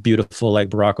someone beautiful like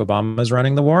Barack Obama is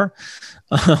running the war.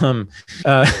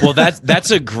 Well,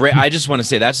 that's a great, I just want to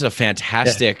say that's a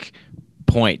fantastic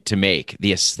point to make,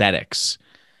 the aesthetics.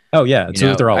 Oh yeah. That's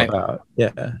what they're all about.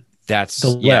 Yeah. That's the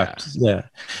left. Yeah.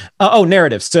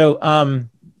 Narrative. So,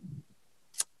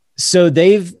 so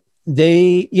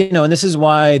they, you know, and this is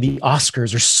why the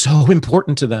Oscars are so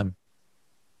important to them.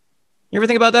 You ever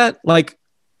think about that? Like,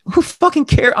 who fucking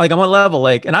care? Like on what level?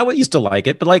 Like, and I used to like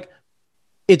it, but like,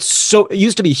 it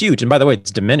used to be huge. And by the way,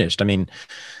 it's diminished. I mean,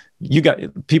 you got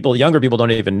younger people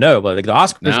don't even know, but like the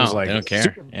Oscars was like, they don't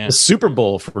care. The Super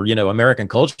Bowl for, you know, American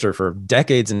culture for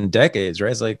decades and decades,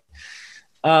 right? It's like,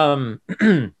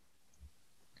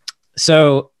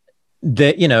 so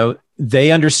that, you know,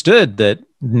 they understood that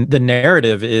the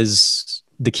narrative is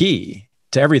the key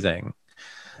to everything.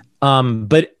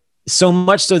 But so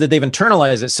much so that they've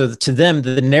internalized it. So that to them,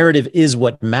 the narrative is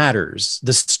what matters.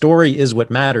 The story is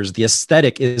what matters. The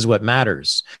aesthetic is what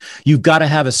matters. You've got to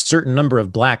have a certain number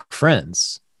of Black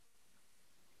friends.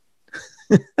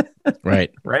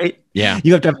 Right. Right. Yeah.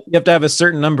 You have to have a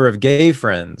certain number of gay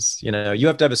friends. You know, you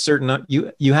have to have a certain,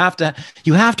 you have to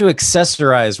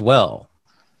accessorize well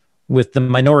with the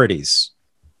minorities.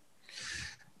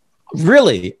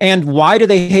 Really. And why do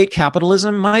they hate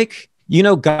capitalism, Mike? You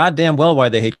know goddamn well why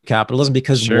they hate capitalism,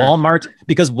 because Sure.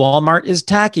 Walmart is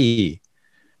tacky.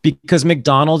 Because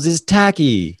McDonald's is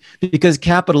tacky. Because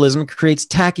capitalism creates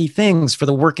tacky things for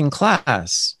the working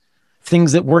class.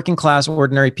 Things that working class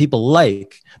ordinary people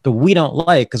like, but we don't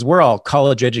like because we're all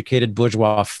college educated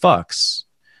bourgeois fucks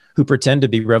who pretend to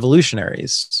be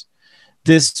revolutionaries.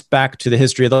 This back to the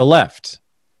history of the left.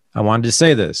 I wanted to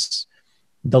say this.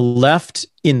 The left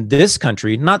in this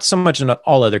country, not so much in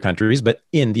all other countries, but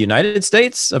in the United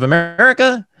States of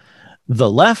America, the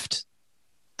left,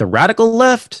 the radical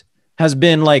left, has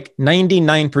been like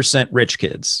 99% rich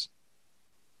kids.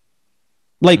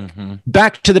 Like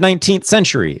back to the 19th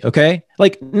century, okay?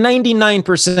 Like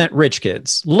 99% rich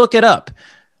kids. Look it up.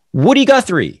 Woody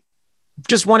Guthrie,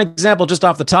 just one example, just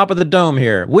off the top of the dome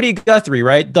here. Woody Guthrie,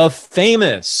 right? The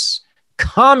famous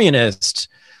communist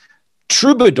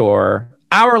troubadour.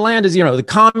 Our Land Is, the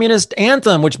communist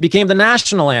anthem, which became the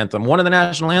national anthem, one of the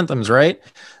national anthems, right?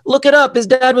 Look it up. His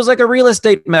dad was like a real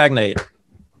estate magnate.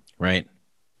 Right.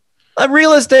 A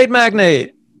real estate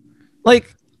magnate.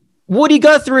 Like Woody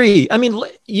Guthrie. I mean,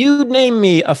 you name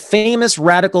me a famous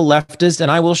radical leftist, and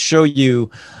I will show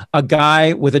you a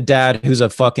guy with a dad who's a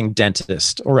fucking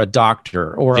dentist or a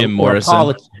doctor or Jim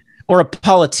Morrison. Or a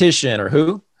politician or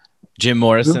who? Jim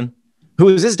Morrison. Who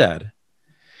is his dad?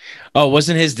 Oh,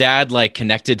 wasn't his dad like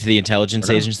connected to the intelligence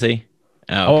agency?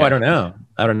 Oh, okay. I don't know.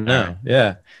 Right.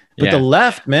 Yeah. But Yeah. the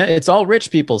left, man, it's all rich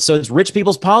people. So it's rich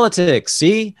people's politics.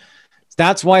 See,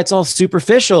 that's why it's all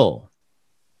superficial.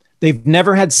 They've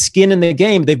never had skin in the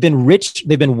game. They've been rich.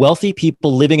 They've been wealthy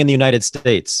people living in the United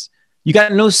States. You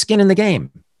got no skin in the game.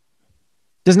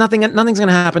 Nothing's going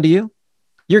to happen to you.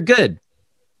 You're good,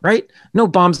 right? No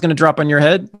bomb's going to drop on your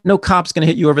head. No cop's going to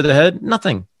hit you over the head.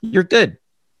 Nothing. You're good.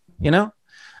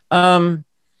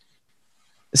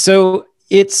 So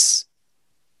it's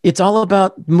all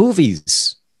about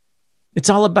movies. It's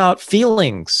all about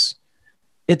feelings.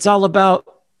 It's all about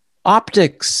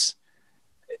optics.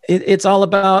 It's all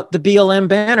about the BLM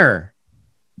banner.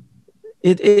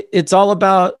 It's all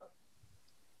about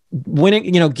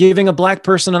winning, giving a black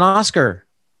person an Oscar.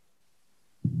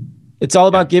 It's all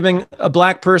about giving a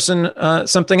black person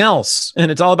something else.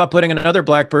 And it's all about putting another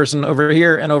black person over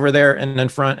here and over there and in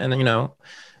front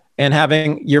and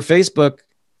having your Facebook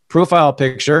profile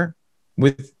picture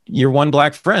with your one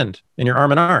black friend in your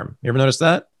arm in arm. You ever notice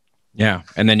that? Yeah.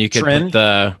 And then you could put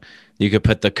the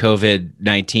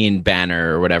COVID-19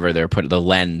 banner or whatever they're putting, the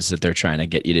lens that they're trying to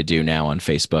get you to do now on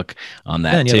Facebook on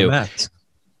that too.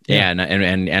 Yeah.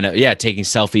 And taking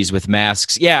selfies with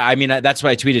masks. Yeah. I mean, that's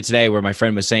why I tweeted today where my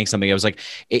friend was saying something. I was like,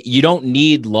 you don't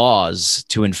need laws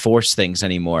to enforce things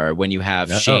anymore when you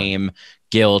have shame,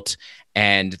 guilt,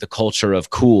 and the culture of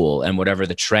cool and whatever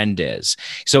the trend is.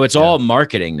 So it's all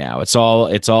marketing now. It's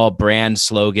all brand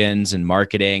slogans and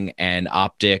marketing and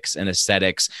optics and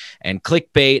aesthetics and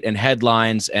clickbait and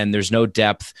headlines, and there's no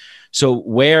depth. So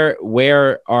where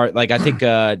are, like, I think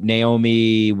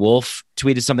Naomi Wolf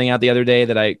tweeted something out the other day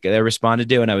that I responded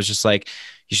to, and I was just like,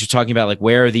 you should talking about like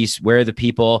where are the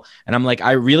people? And I'm like,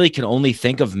 I really can only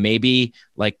think of maybe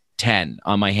like 10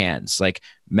 on my hands, like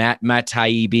Matt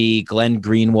Taibbi, Glenn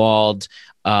Greenwald,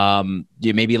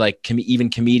 maybe like even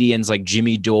comedians like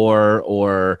Jimmy Dore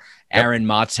or Aaron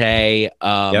Mate.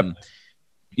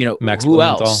 Max who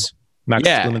Blumenthal. else?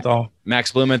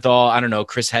 Max Blumenthal. I don't know.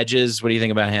 Chris Hedges. What do you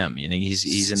think about him? You think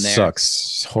he's in there?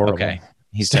 Sucks. Horrible. Okay.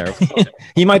 He's terrible.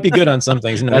 He might be good on some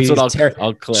things. No, that's what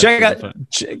I'll clip. Check out.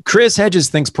 Chris Hedges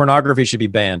thinks pornography should be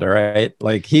banned. All right,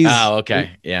 like he's. Oh,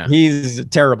 okay, yeah. He's a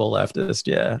terrible leftist.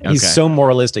 Yeah, he's so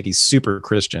moralistic. He's super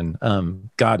Christian.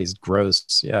 God, he's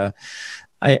gross. Yeah,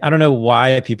 I don't know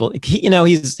why people.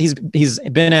 He's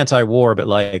been anti-war, but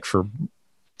like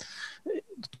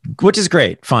which is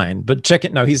great, fine. But check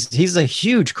it. No, he's a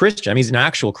huge Christian. I mean, he's an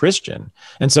actual Christian,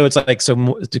 and so it's like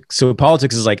so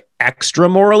politics is like extra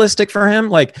moralistic for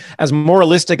him, like as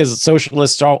moralistic as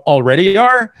socialists already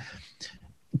are.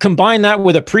 Combine that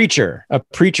with a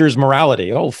preacher's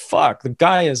morality. Oh fuck, the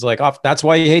guy is like off. That's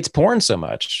why he hates porn so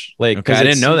much. Like, okay, I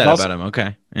didn't know that about him.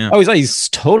 Okay, yeah. Oh, he's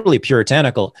totally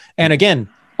puritanical. And again,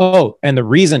 and the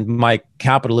reason my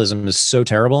capitalism is so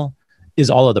terrible is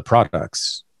all of the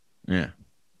products. Yeah.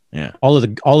 Yeah. All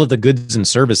of the goods and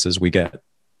services we get,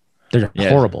 they're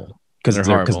horrible. because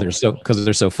horrible.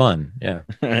 they're so fun. Yeah.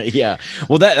 Yeah.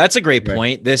 Well, that's a great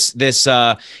point. This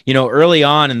early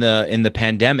on in the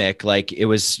pandemic, like it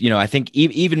was, I think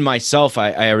even myself,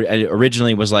 I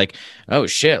originally was like, oh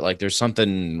shit, like there's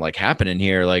something like happening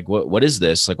here. Like what is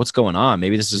this? Like what's going on?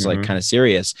 Maybe this is like kind of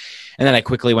serious. And then I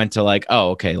quickly went to like, oh,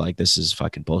 okay, like this is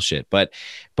fucking bullshit. But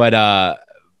the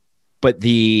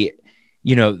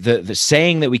the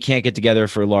saying that we can't get together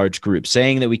for large groups,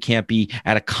 saying that we can't be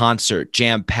at a concert,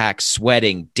 jam-packed,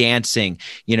 sweating, dancing,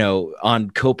 on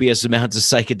copious amounts of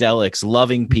psychedelics,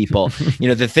 loving people.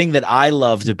 The thing that I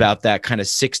loved about that kind of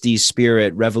 60s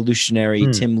spirit, revolutionary,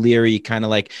 Tim Leary kind of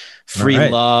like free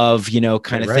love,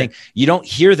 kind of thing. You don't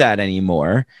hear that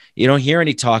anymore. You don't hear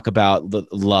any talk about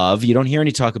love. You don't hear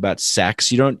any talk about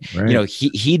sex. You don't,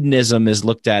 hedonism is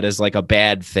looked at as like a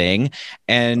bad thing.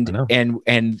 And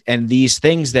these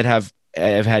things that have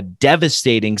had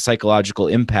devastating psychological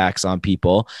impacts on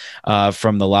people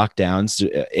from the lockdowns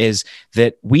is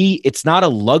that it's not a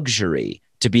luxury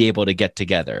to be able to get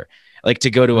together. Like to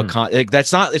go to a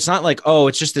it's not like, oh,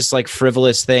 it's just this like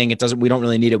frivolous thing. We don't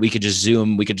really need it. We could just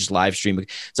Zoom, we could just live stream.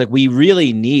 It's like, we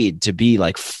really need to be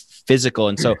like physical.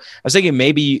 And so I was thinking,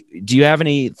 maybe, do you have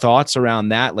any thoughts around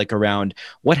that? Like around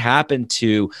what happened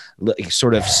to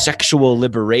sort of sexual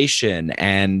liberation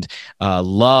and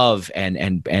love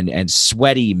and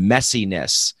sweaty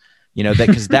messiness,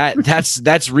 because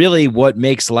that's really what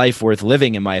makes life worth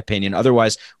living, in my opinion.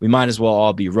 Otherwise we might as well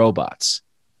all be robots.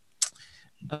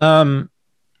 I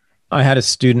had a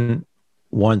student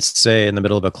once say in the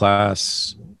middle of a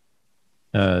class,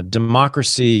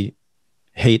 democracy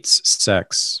hates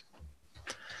sex.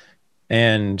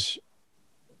 And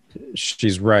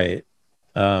she's right.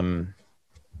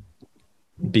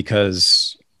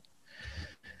 Because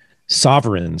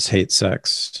sovereigns hate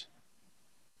sex.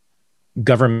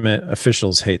 Government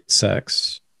officials hate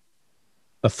sex.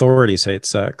 Authorities hate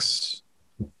sex.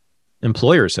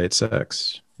 Employers hate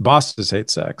sex. Bosses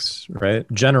hate sex,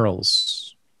 right?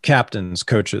 Generals, captains,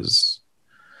 coaches,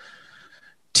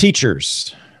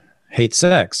 teachers hate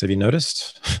sex. Have you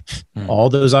noticed? All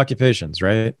those occupations,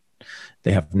 right?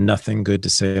 They have nothing good to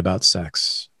say about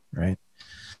sex, right?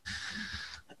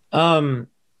 What are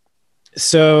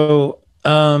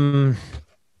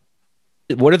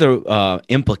the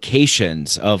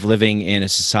implications of living in a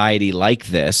society like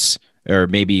this? Or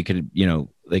maybe you could,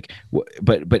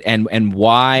 and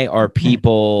why are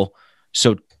people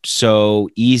so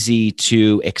easy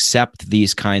to accept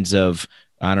these kinds of,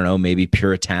 I don't know, maybe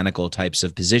puritanical types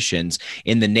of positions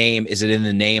is it in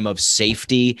the name of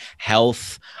safety,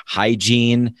 health,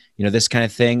 hygiene, this kind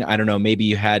of thing? I don't know. Maybe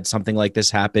you had something like this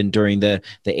happen during the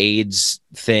AIDS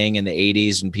thing in the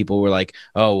 80s and people were like,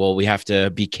 oh, well, we have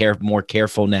to be more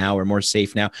careful now or more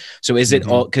safe now. So is it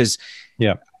all, cause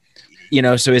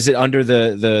so is it under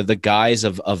the guise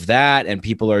of that and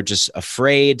people are just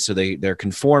afraid, so they're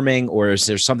conforming, or is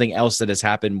there something else that has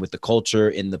happened with the culture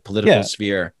in the political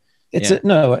sphere?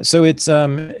 So it's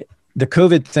the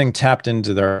COVID thing tapped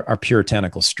into our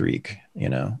puritanical streak,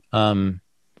 my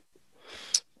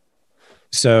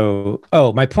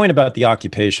point about the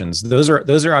occupations, those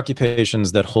are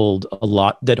occupations that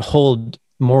hold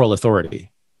moral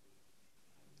authority,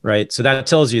 right? So that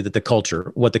tells you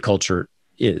that what the culture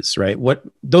is, right? What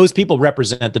those people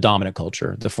represent, the dominant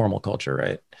culture, the formal culture,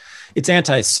 right? It's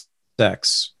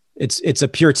anti-sex. It's a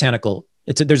puritanical.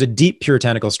 There's a deep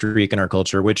puritanical streak in our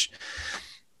culture, which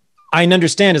I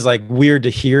understand is like weird to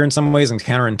hear in some ways and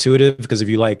counterintuitive, because if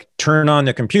you like turn on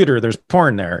the computer, there's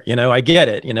porn there, I get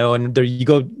it, and there you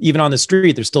go, even on the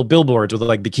street, there's still billboards with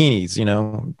like bikinis,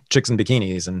 chicks in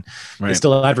bikinis, and they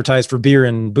still advertise for beer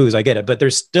and booze. I get it. But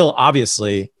there's still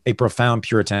obviously a profound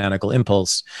puritanical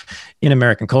impulse in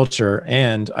American culture.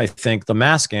 And I think the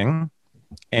masking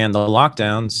and the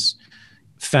lockdowns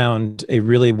found a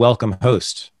really welcoming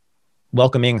host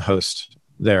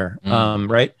there.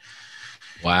 Right.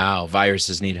 Wow.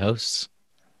 Viruses need hosts.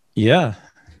 Yeah,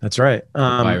 that's right.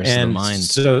 Virus of the mind.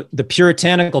 So the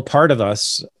puritanical part of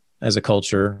us as a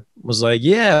culture was like,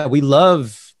 yeah, we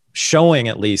love showing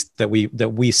at least that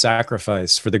we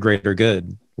sacrifice for the greater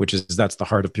good, that's the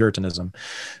heart of Puritanism.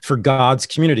 For God's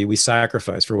community, we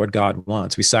sacrifice for what God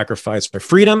wants. We sacrifice our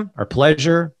freedom, our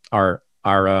pleasure, our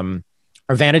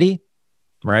vanity,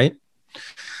 right?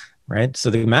 Right.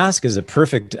 So the mask is a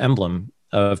perfect emblem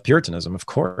of Puritanism, of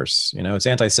course. It's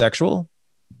anti-sexual.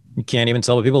 You can't even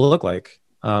tell what people look like.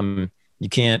 You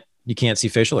can't see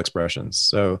facial expressions.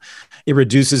 So it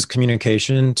reduces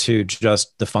communication to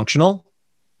just the functional,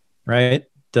 right?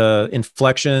 The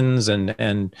inflections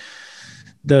and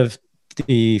the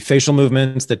facial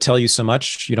movements that tell you so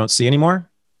much you don't see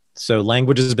anymore. So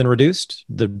language has been reduced.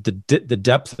 The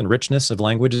depth and richness of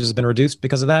language has been reduced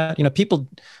because of that. You know, people,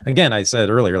 again, I said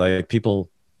earlier, like people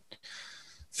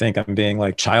think I'm being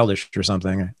like childish or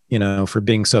something, you know, for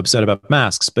being so upset about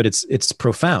masks, but it's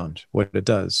profound what it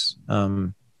does.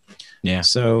 Yeah.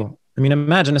 So, I mean,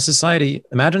 imagine a society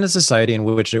in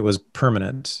which it was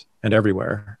permanent and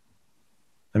everywhere.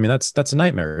 I mean, that's a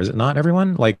nightmare, is it not,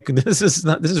 everyone? Like, this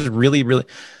is really, really,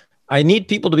 I need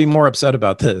people to be more upset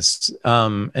about this.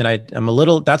 And I'm a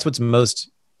little, that's what's most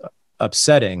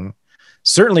upsetting.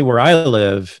 Certainly where I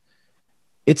live,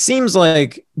 it seems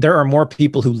like there are more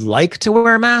people who like to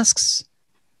wear masks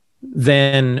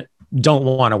than don't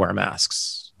want to wear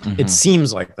masks. It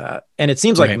seems like that. And it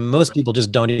seems like most people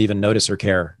just don't even notice or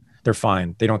care. They're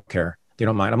fine. They don't care. They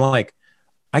don't mind. I'm like,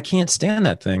 I can't stand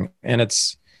that thing.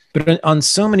 But on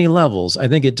so many levels, I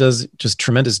think it does just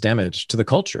tremendous damage to the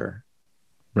culture.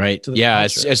 Right. Yeah.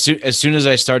 As soon as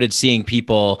I started seeing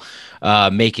people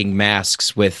making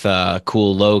masks with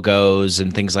cool logos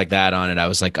and things like that on it, I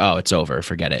was like, oh, it's over.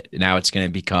 Forget it. Now it's going to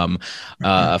become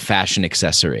a fashion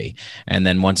accessory. And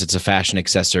then once it's a fashion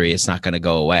accessory, it's not going to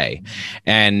go away.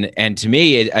 And to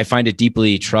me, I find it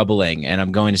deeply troubling. And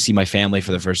I'm going to see my family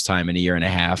for the first time in a year and a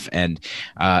half. And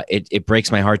it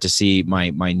breaks my heart to see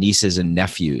my nieces and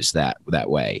nephews that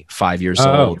way. 5 years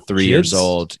old, 3 years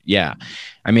old. Yeah.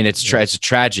 I mean, it's a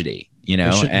tragedy, you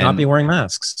know. They should not be wearing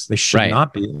masks. They should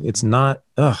not be. It's not.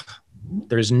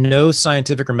 There's no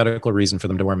scientific or medical reason for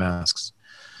them to wear masks.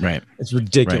 Right. It's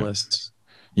ridiculous.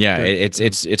 Right. Yeah,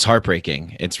 it's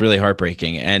heartbreaking. It's really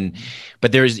heartbreaking.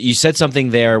 But you said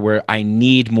something there where I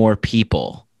need more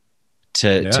people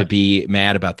to be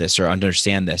mad about this or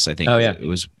understand this. I think it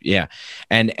was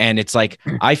and it's like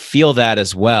I feel that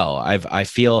as well. I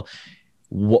feel.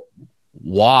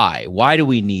 Why do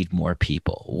we need more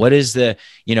people? What is the,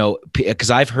 you know, because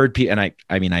I've heard people, and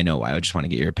I mean, I know why, I just want to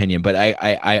get your opinion, but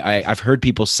I've heard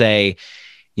people say,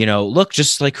 you know, look,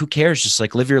 just like, who cares? Just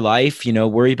like live your life, you know,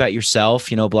 worry about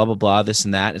yourself, you know, blah, blah, blah, this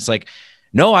and that. It's like,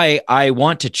 no, I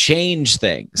want to change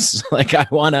things. Like I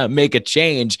want to make a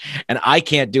change and I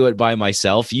can't do it by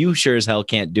myself. You sure as hell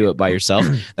can't do it by yourself.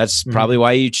 That's probably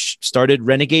why you started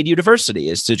Renegade University,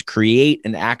 is to create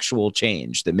an actual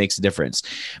change that makes a difference.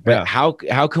 But how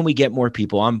can we get more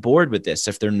people on board with this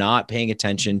if they're not paying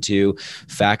attention to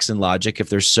facts and logic, if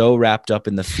they're so wrapped up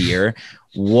in the fear?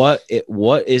 What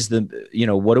is the, you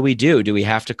know, what do we do? Do we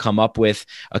have to come up with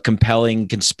a compelling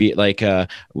conspiracy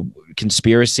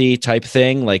type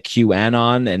thing like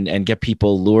QAnon and get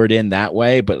people lured in that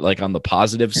way, but like on the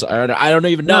positive side? I don't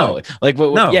even know.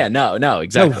 No,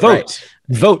 exactly. No, vote.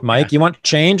 Vote, Mike. You want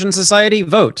change in society?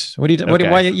 Vote. Why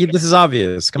this is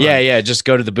obvious. Come on. Yeah. Just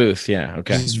go to the booth. Yeah.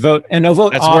 Okay. Just vote, and no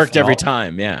vote. That's worked every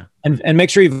time. Yeah. And make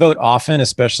sure you vote often,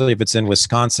 especially if it's in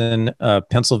Wisconsin,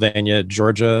 Pennsylvania,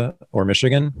 Georgia, or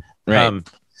Michigan. Right.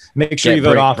 Make sure you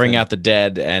vote often. Bring out the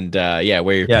dead and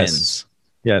wear your pins.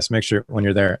 Yes. Make sure when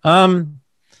you're there.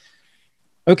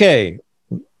 Okay.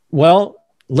 Well,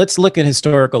 let's look at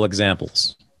historical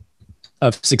examples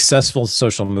of successful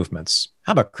social movements.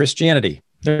 How about Christianity?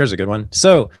 There's a good one.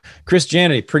 So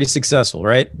Christianity, pretty successful,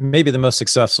 right? Maybe the most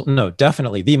successful. No,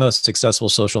 definitely the most successful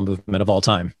social movement of all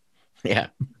time. Yeah.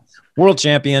 World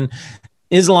champion.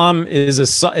 Islam is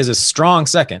a strong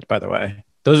second, by the way.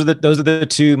 Those are the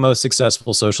two most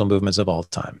successful social movements of all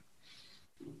time.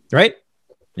 Right?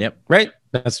 Yep. Right?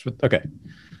 That's okay.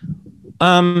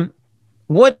 Why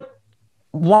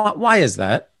is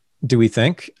that? Do we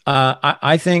think?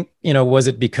 I think, you know, was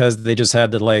it because they just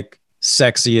had the like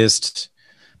sexiest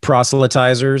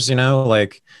proselytizers, you know,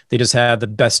 like they just had the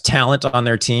best talent on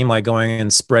their team, like going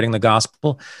and spreading the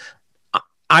gospel?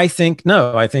 I think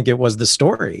no. I think it was the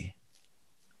story.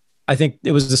 I think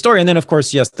it was the story. And then, of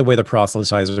course, yes, the way the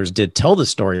proselytizers did tell the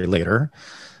story later,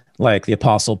 like the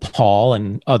Apostle Paul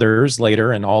and others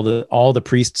later, and all the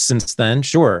priests since then,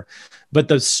 sure. But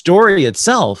the story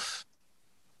itself,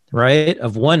 right,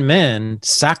 of one man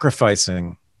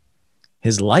sacrificing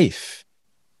his life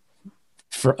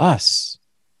for us,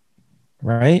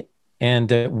 right? And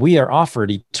that we are offered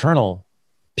eternal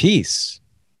peace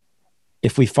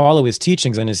if we follow his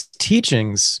teachings, and his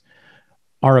teachings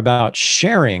are about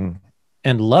sharing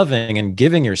and loving and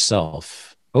giving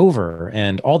yourself over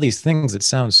and all these things that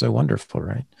sound so wonderful,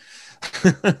 right?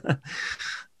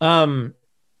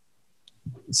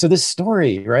 So this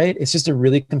story, right? It's just a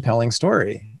really compelling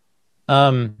story.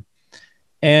 And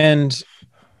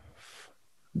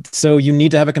so you need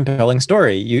to have a compelling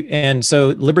story. And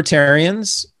so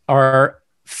libertarians are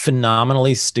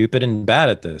phenomenally stupid and bad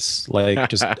at this, like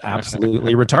just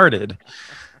absolutely retarded.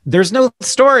 There's no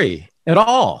story at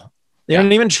all. They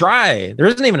don't even try. There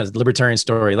isn't even a libertarian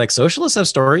story. Like socialists have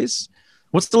stories.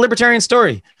 What's the libertarian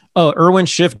story? Oh, Erwin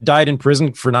Schiff died in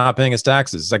prison for not paying his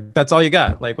taxes. Like, that's all you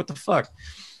got. Like, what the fuck?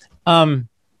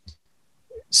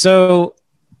 So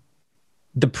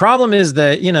the problem is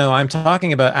that, I'm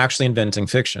talking about actually inventing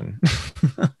fiction.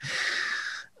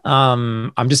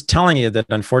 I'm just telling you that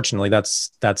unfortunately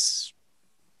that's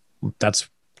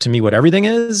to me what everything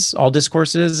is, all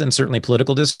discourse is, and certainly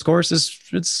political discourse is.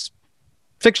 It's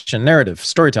fiction, narrative,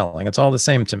 storytelling. It's all the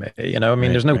same to me.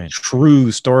 There's no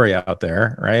true story out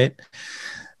there, right?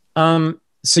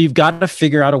 So you've got to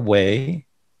figure out a way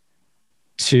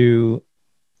to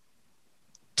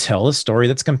tell a story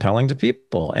that's compelling to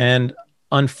people, and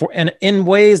in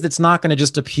ways that's not going to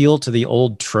just appeal to the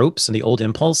old tropes and the old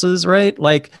impulses, right?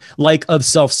 Like of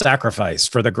self-sacrifice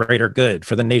for the greater good,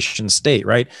 for the nation state,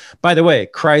 right? By the way,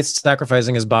 Christ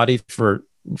sacrificing his body for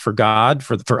God,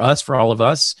 for us, for all of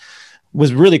us,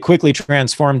 was really quickly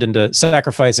transformed into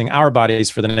sacrificing our bodies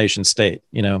for the nation state,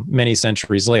 many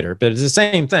centuries later. But it's the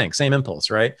same thing, same impulse,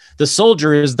 right? The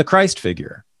soldier is the Christ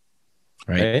figure,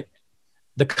 right?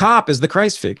 The cop is the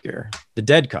Christ figure, the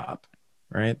dead cop,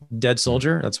 right? Dead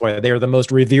soldier. That's why they are the most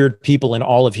revered people in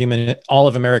all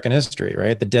of American history,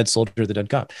 right? The dead soldier, the dead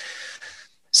cop.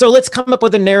 So let's come up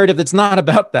with a narrative that's not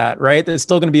about that, right? That's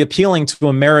still going to be appealing to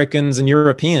Americans and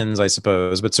Europeans, I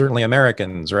suppose, but certainly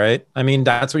Americans, right? I mean,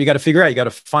 that's what you got to figure out. You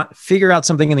got to figure out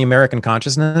something in the American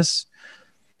consciousness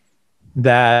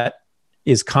that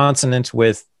is consonant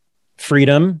with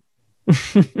freedom,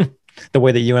 the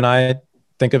way that you and I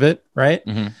think of it, right?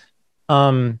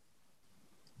 And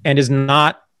is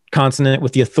not consonant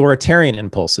with the authoritarian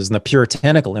impulses and the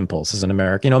puritanical impulses in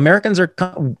America. Americans are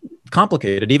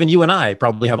complicated. Even you and I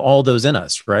probably have all those in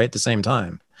us, right? At the same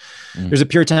time. There's a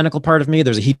puritanical part of me.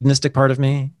 There's a hedonistic part of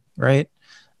me, right?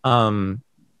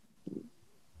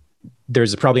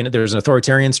 There's an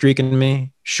authoritarian streak in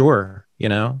me, sure,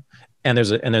 and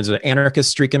there's an anarchist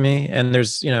streak in me, and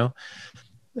there's,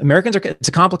 Americans it's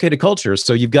a complicated culture.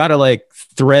 So you've got to like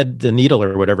thread the needle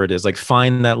or whatever it is, like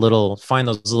find those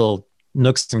little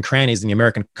nooks and crannies in the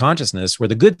American consciousness where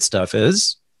the good stuff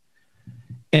is,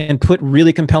 and put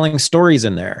really compelling stories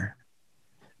in there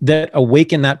that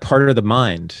awaken that part of the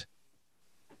mind,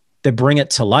 that bring it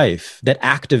to life, that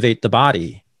activate the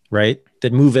body, right?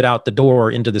 That move it out the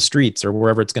door into the streets or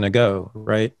wherever it's going to go,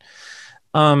 right?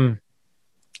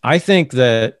 I think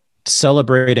that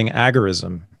celebrating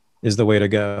agorism is the way to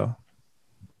go.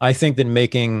 I think that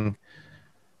making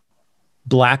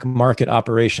black market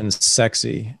operations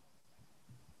sexy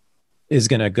is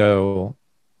going to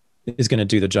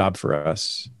do the job for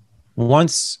us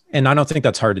once. And I don't think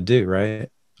that's hard to do, right?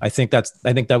 I think that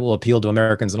will appeal to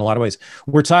Americans in a lot of ways.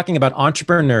 We're talking about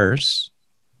entrepreneurs,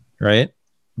 right?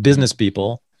 Business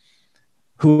people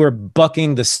who are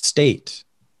bucking the state,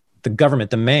 the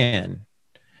government, the man.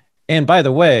 And by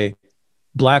the way,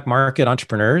 black market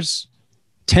entrepreneurs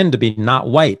tend to be not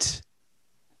white.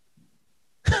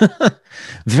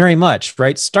 Very much,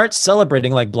 right? Start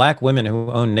celebrating like black women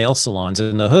who own nail salons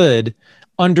in the hood,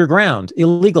 underground,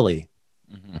 illegally.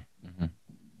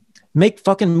 Make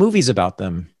fucking movies about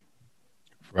them.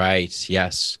 Right.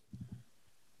 Yes.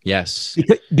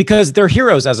 Because they're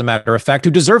heroes, as a matter of fact,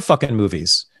 who deserve fucking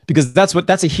movies, because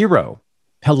that's a hero.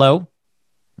 Hello.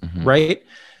 Right.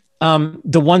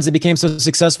 The ones that became so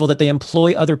successful that they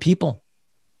employ other people,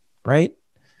 right?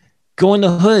 Go in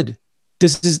the hood.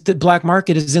 The black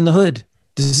market is in the hood.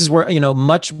 This is where,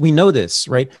 we know this,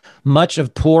 right? Much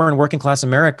of poor and working class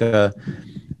America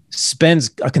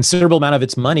spends a considerable amount of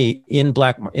its money in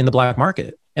the black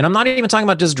market. And I'm not even talking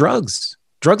about just drugs.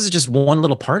 Drugs is just one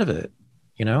little part of it,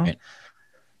 Right.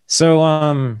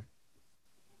 So,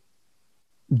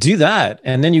 do that.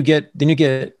 And then you get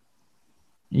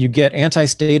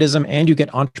anti-statism and you get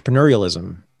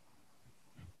entrepreneurialism.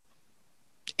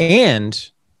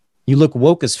 And you look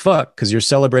woke as fuck because you're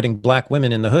celebrating black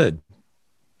women in the hood.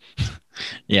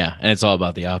 Yeah, and it's all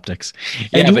about the optics.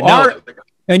 And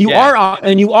you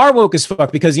are woke as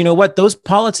fuck because you know what? Those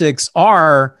politics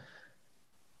are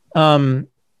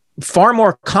far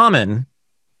more common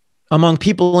among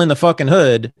people in the fucking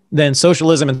hood than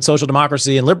socialism and social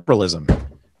democracy and liberalism.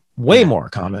 Way more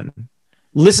common.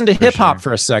 Listen to hip hop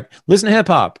for a sec. Listen to hip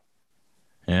hop.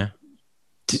 Yeah.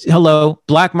 Hello,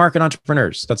 black market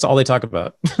entrepreneurs. That's all they talk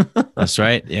about. That's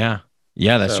right. Yeah.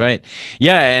 Yeah, that's right.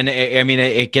 Yeah. And I mean,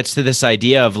 it gets to this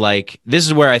idea of like, this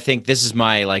is where I think this is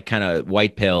my like kind of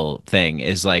white pill thing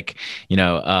is like,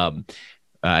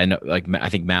 I know, like, I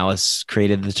think Malice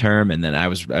created the term, and then I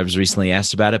was recently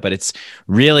asked about it, but it's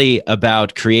really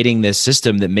about creating this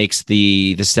system that makes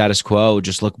the status quo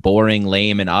just look boring,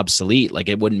 lame, and obsolete. Like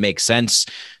it wouldn't make sense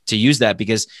to use that,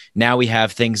 because now we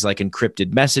have things like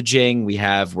encrypted messaging.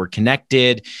 We're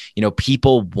connected. You know,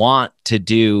 people want to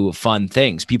do fun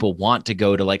things. People want to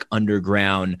go to like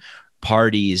underground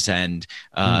parties and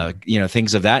you know,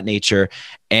 things of that nature.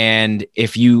 And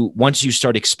once you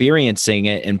start experiencing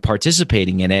it and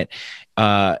participating in it,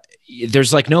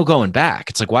 there's like no going back.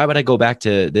 It's like, why would I go back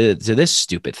to this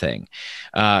stupid thing?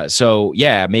 So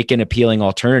yeah, make an appealing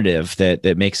alternative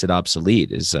that makes it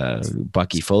obsolete, as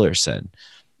Bucky Fuller said.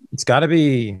 It's got to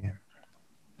be.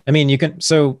 I mean, you can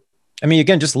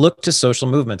just look to social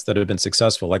movements that have been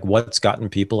successful, like what's gotten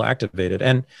people activated.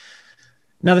 And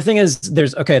now the thing is, then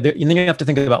you have to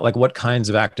think about like what kinds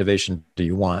of activation do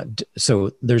you want?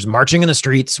 So there's marching in the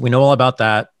streets. We know all about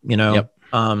that, you know.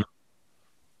 Yep.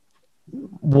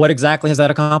 What exactly has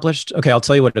that accomplished? Okay, I'll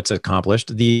tell you what it's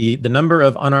accomplished. The number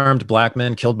of unarmed black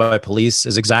men killed by police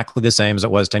is exactly the same as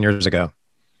it was 10 years ago.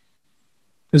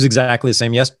 It was exactly the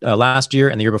same last year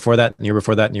and the year before that, and the year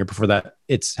before that, and the year before that.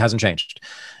 It hasn't changed.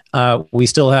 We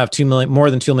still have more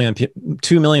than 2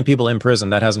 million people in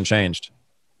prison. That hasn't changed.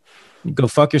 Go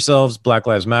fuck yourselves. Black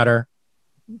Lives Matter.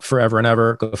 Forever and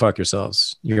ever. Go fuck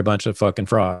yourselves. You're a bunch of fucking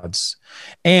frauds.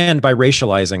 And by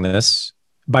racializing this,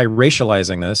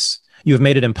 you have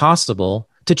made it impossible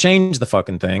to change the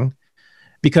fucking thing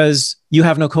because you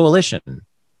have no coalition.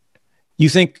 You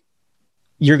think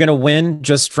you're going to win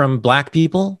just from black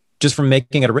people, just from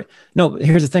making it no,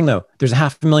 here's the thing though. There's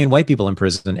 500,000 white people in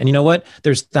prison. And you know what?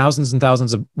 There's thousands and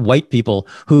thousands of white people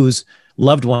whose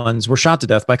loved ones were shot to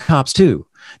death by cops too,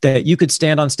 that you could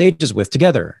stand on stages with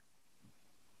together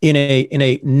in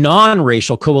a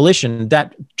non-racial coalition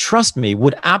that, trust me,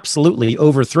 would absolutely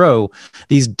overthrow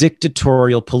these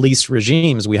dictatorial police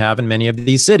regimes we have in many of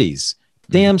these cities.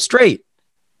 Damn straight.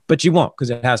 But you won't, because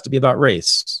it has to be about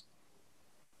race.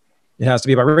 It has to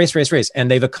be about race. And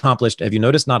they've accomplished, have you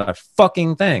noticed, not a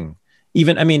fucking thing.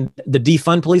 Even, I mean, the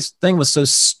defund police thing was so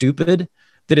stupid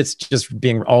that it's just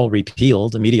being all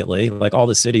repealed immediately. Like all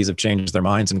the cities have changed their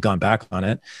minds and gone back on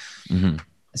it. Mm-hmm.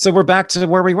 So we're back to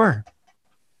where we were.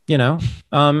 You know,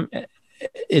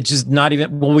 it's just not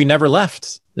even, well, we never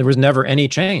left. There was never any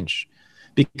change,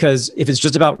 because if it's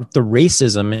just about the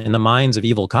racism in the minds of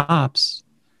evil cops,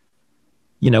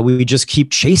 you know, we just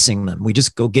keep chasing them. We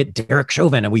just go get Derek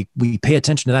Chauvin and we pay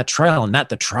attention to that trial, and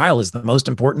the trial is the most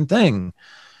important thing,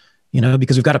 you know,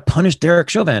 because we've got to punish Derek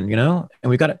Chauvin, you know, and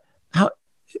we've got to,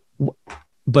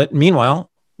 but meanwhile,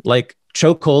 like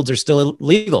chokeholds are still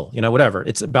illegal, you know, whatever.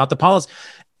 It's about the policy.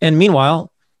 And meanwhile,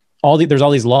 there's all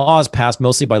these laws passed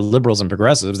mostly by liberals and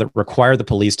progressives that require the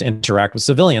police to interact with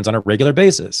civilians on a regular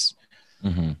basis.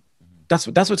 Mm-hmm. That's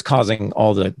what's causing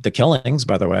all the killings,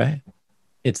 by the way.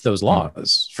 It's those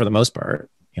laws for the most part,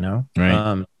 you know?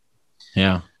 Right.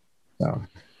 Yeah. So.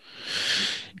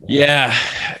 Yeah.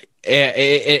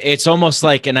 It's almost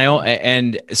like,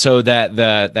 and so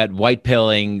that white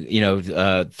pilling, you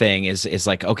know, thing is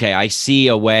like, okay, I see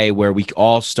a way where we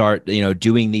all start, you know,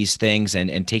 doing these things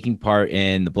and taking part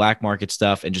in the black market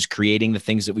stuff and just creating the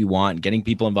things that we want and getting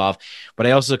people involved. But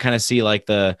I also kind of see like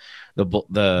the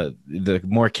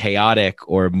more chaotic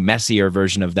or messier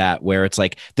version of that, where it's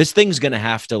like, this thing's going to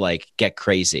have to like get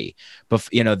crazy, but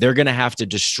you know, they're going to have to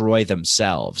destroy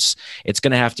themselves. It's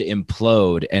going to have to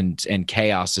implode, and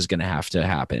chaos is going to have to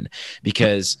happen,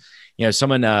 because, you know,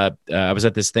 someone, I was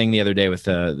at this thing the other day with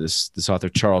this author,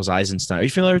 Charles Eisenstein. Are you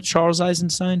familiar with Charles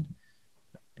Eisenstein?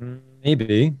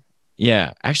 Maybe.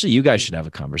 Yeah, actually, you guys should have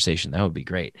a conversation. That would be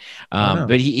great.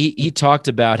 But he talked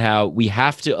about how we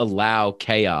have to allow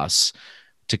chaos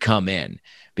to come in,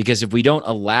 because if we don't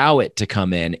allow it to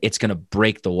come in, it's going to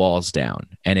break the walls down,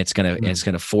 and it's going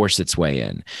to force its way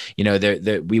in. You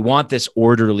know, we want this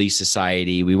orderly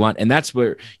society. We want, and that's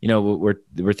where, you know,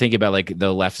 we're thinking about, like,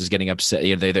 the left is getting upset.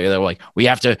 You know, they're like,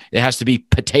 it has to be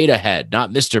Potato Head,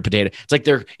 not Mr. Potato. It's like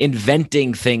they're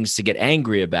inventing things to get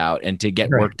angry about and to get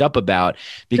worked up about,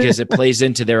 because it plays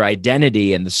into their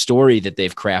identity and the story that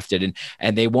they've crafted,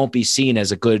 and they won't be seen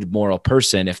as a good moral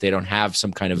person if they don't have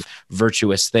some kind of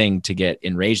virtuous thing to get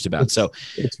enraged about.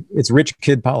 It's rich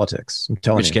kid politics. I'm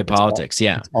telling you. Rich kid politics.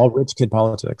 Yeah. It's all rich kid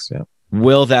politics. Yeah.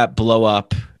 Will that blow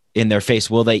up in their face?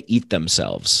 Will they eat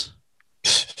themselves?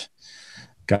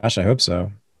 Gosh, I hope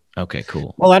so. Okay,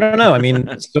 cool. Well, I don't know. I mean,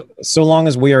 so long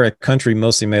as we are a country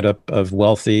mostly made up of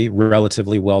wealthy,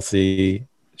 relatively wealthy,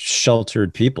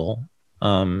 sheltered people,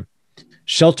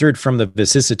 sheltered from the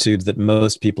vicissitudes that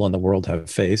most people in the world have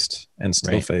faced and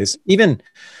still face. Even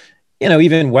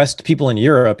West people in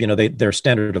Europe, you know, their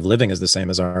standard of living is the same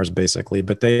as ours, basically,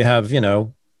 but they have, you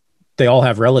know, they all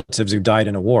have relatives who died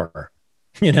in a war,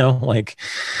 you know, like,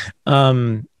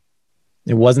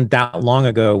 It wasn't that long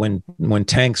ago when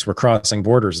tanks were crossing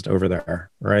borders over there,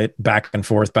 right? Back and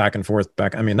forth, back and forth,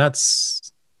 back. I mean,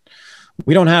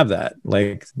 we don't have that.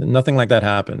 Like nothing like that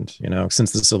happened,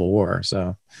 since the Civil War.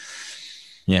 So,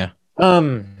 yeah.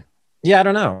 Yeah, I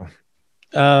don't know.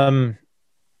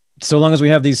 So long as we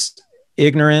have these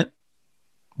ignorant,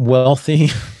 wealthy,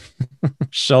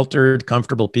 sheltered,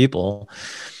 comfortable people,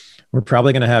 we're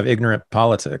probably going to have ignorant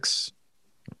politics.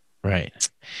 Right.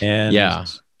 And yeah,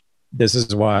 this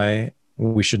is why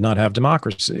we should not have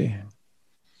democracy.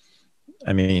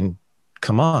 I mean,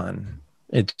 come on.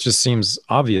 It just seems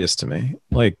obvious to me.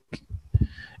 Like,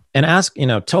 and ask,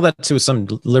 tell that to some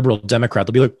liberal Democrat.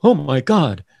 They'll be like, oh my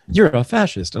God, you're a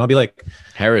fascist. And I'll be like,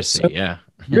 heresy. Yeah.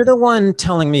 You're the one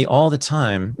telling me all the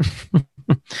time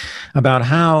about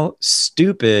how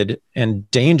stupid and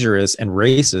dangerous and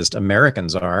racist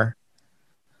Americans are.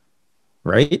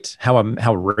 Right? How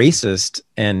racist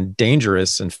and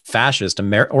dangerous and fascist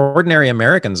ordinary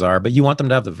Americans are, but you want them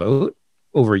to have the vote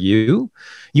over you.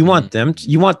 You want them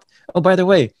to, oh, by the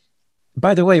way,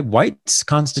 whites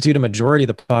constitute a majority of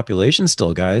the population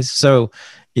still, guys. So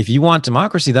if you want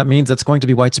democracy, that means that's going to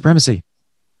be white supremacy.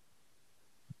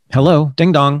 Hello,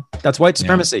 ding dong. That's white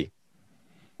supremacy.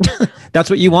 Yeah.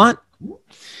 That's what you want?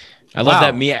 I love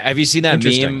that meme. Have you seen that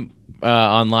meme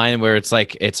online where it's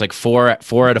like four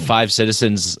out of 5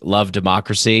 citizens love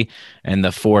democracy, and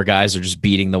the 4 guys are just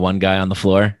beating the one guy on the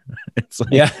floor? It's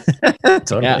like, yeah,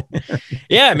 totally.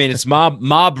 Yeah. I mean, it's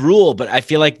mob rule, but I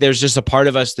feel like there's just a part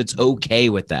of us that's okay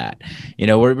with that.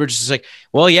 We're just like,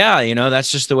 well, yeah, that's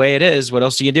just the way it is. What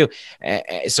else do you do?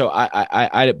 So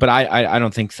I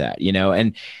don't think that,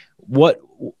 and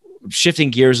shifting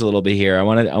gears a little bit here. I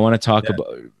want to talk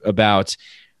about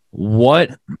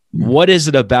what is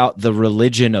it about the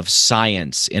religion of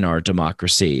science in our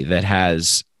democracy that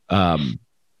has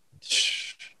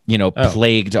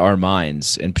plagued our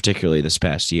minds, and particularly this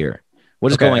past year?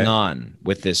 What is going on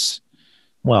with this?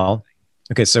 Well,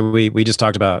 okay, so we just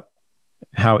talked about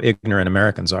how ignorant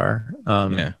Americans are.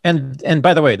 And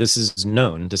by the way, this is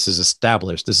known, this is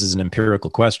established, this is an empirical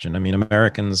question. I mean,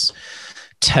 Americans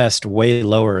test way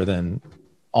lower than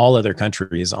all other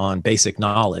countries on basic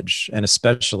knowledge, and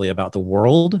especially about the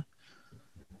world.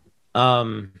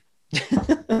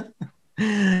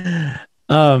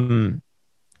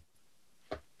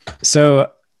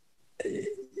 So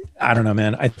I don't know,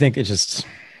 man. I think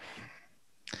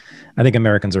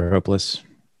Americans are hopeless.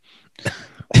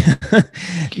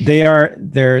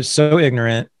 They're so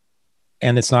ignorant,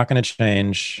 and it's not going to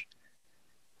change.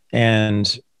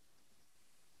 And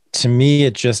to me,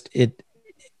 it just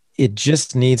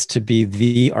needs to be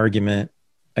the argument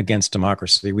against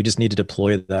democracy. We just need to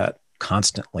deploy that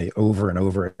constantly over and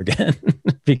over again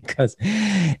because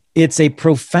it's a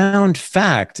profound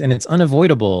fact and it's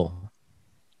unavoidable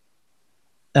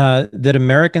that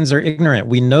Americans are ignorant.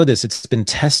 We know this. It's been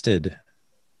tested.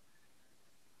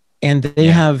 And they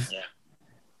have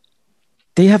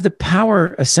the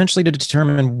power essentially to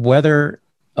determine whether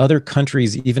other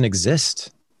countries even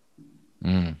exist.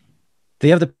 Mm. They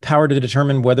have the power to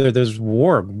determine whether there's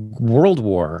world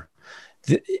war.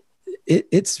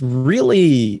 It's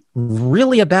really,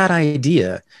 really a bad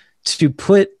idea to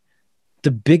put the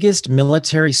biggest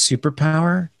military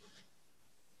superpower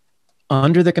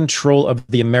under the control of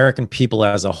the American people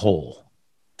as a whole.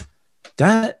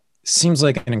 That seems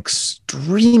like an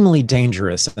extremely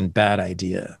dangerous and bad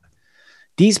idea.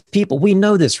 These people, we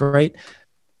know this, right?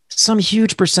 Some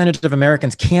huge percentage of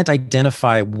Americans can't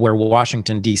identify where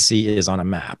Washington, D.C. is on a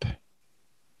map.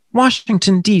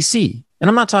 Washington, D.C. And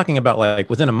I'm not talking about like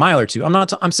within a mile or two.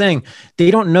 I'm saying they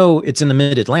don't know it's in the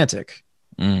mid-Atlantic.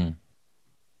 Mm.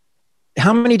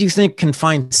 How many do you think can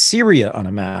find Syria on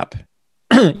a map?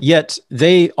 Yet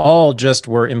they all just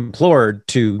were implored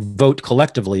to vote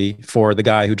collectively for the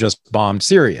guy who just bombed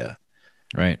Syria.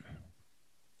 Right.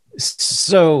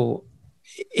 So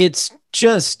it's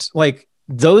just like,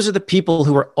 those are the people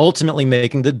who are ultimately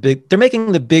making the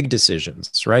big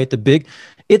decisions, right?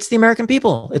 It's the American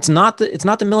people. It's not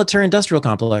the military industrial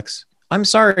complex. I'm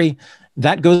sorry.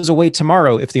 That goes away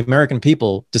tomorrow if the American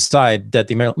people decide that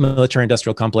the military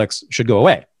industrial complex should go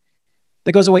away.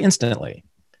 That goes away instantly.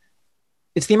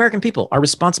 It's the American people are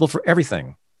responsible for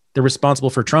everything. They're responsible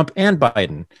for Trump and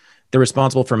Biden. They're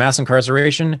responsible for mass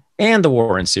incarceration and the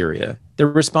war in Syria. They're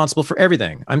responsible for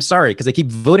everything. I'm sorry, because they keep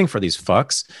voting for these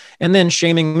fucks and then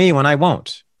shaming me when I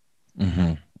won't.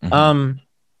 Mm-hmm. Mm-hmm.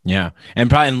 Yeah, and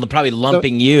probably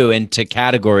lumping you into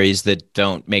categories that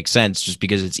don't make sense just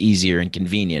because it's easier and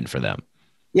convenient for them.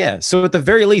 Yeah. So at the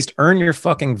very least, earn your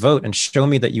fucking vote and show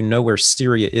me that you know where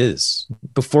Syria is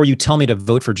before you tell me to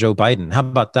vote for Joe Biden. How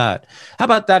about that? How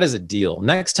about that as a deal?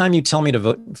 Next time you tell me to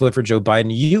vote for Joe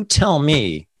Biden, you tell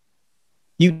me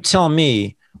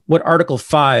what Article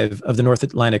 5 of the North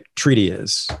Atlantic Treaty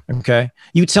is. Okay.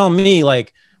 You tell me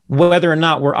like whether or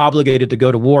not we're obligated to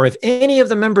go to war if any of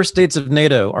the member states of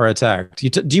NATO are attacked.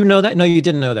 Do you know that? No, you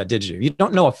didn't know that, did you? You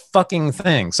don't know a fucking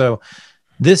thing. So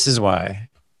this is why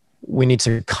we need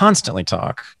to constantly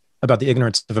talk about the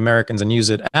ignorance of Americans and use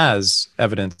it as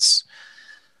evidence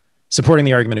supporting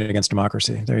the argument against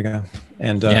democracy. There you go.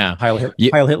 And Heil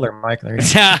Hitler, Mike. There you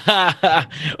go.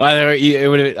 Well,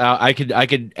 I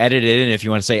could edit it in if you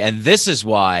want to say. And this is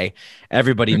why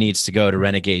everybody needs to go to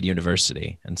Renegade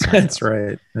University. And That's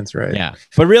right. That's right. Yeah,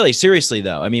 but really, seriously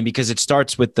though, I mean, because it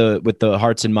starts with the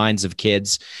hearts and minds of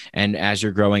kids, and as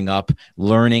you're growing up,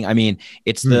 learning. I mean,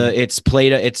 it's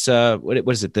Plato. It's what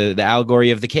is it? The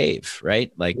allegory of the cave,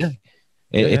 right? Like. Yeah.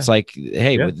 It's like,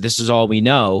 hey, this is all we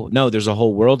know. No, there's a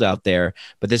whole world out there,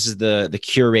 but this is the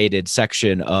curated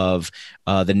section of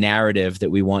the narrative that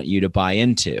we want you to buy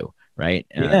into, right?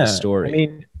 The story. I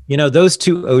mean, those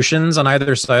two oceans on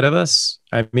either side of us.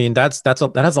 I mean, that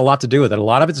has a lot to do with it. A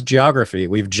lot of it's geography.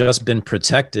 We've just been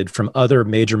protected from other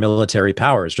major military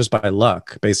powers just by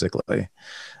luck, basically,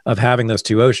 of having those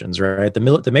two oceans, right?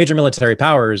 The major military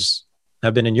powers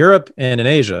have been in Europe and in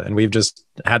Asia, and we've just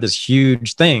had this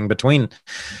huge thing between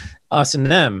us and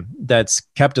them that's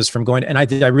kept us from going. And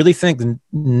I really think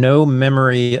no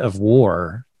memory of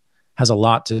war has a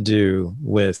lot to do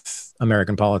with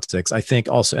American politics. I think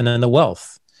also, and then the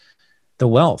wealth.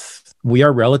 We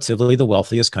are relatively the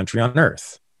wealthiest country on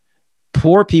earth.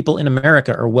 Poor people in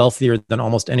America are wealthier than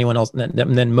almost anyone else,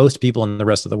 than most people in the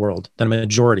rest of the world, than a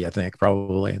majority, I think,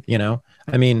 probably.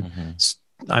 I mean,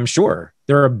 I'm sure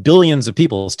there are billions of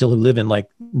people still who live in like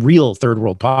real third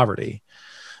world poverty.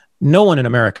 No one in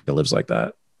America lives like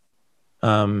that.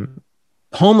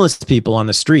 Homeless people on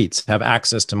the streets have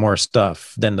access to more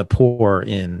stuff than the poor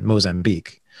in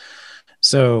Mozambique.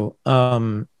 So,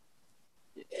 but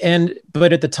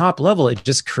at the top level, it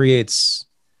just creates,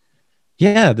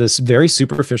 this very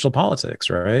superficial politics,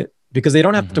 right? Because they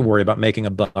don't have to worry about making a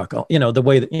buck, the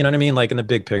way that, you know what I mean? Like in the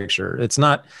big picture,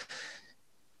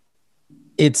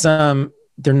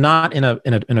 they're not in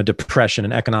a depression,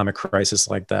 an economic crisis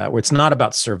like that, where it's not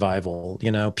about survival.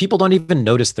 People don't even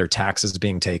notice their taxes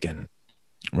being taken.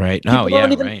 Right. Right. Yeah.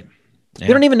 They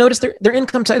don't even notice their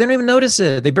income tax. They don't even notice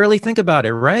it. They barely think about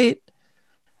it. Right.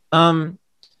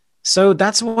 So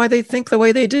that's why they think the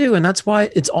way they do. And that's why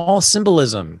it's all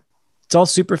symbolism. It's all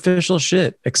superficial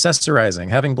shit, accessorizing,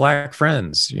 having black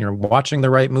friends, watching the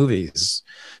right movies,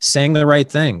 saying the right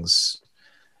things.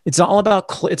 It's all about,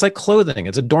 it's like clothing.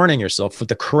 It's adorning yourself with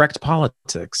the correct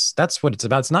politics. That's what it's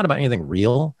about. It's not about anything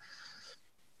real.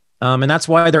 And that's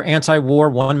why they're anti-war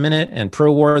 1 minute and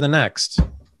pro-war the next.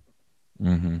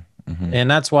 And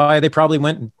that's why they probably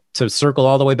went to circle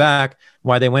all the way back,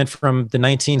 why they went from the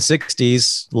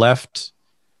 1960s left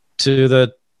to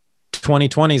the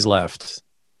 2020s left.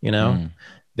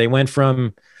 They went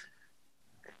from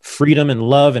freedom and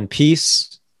love and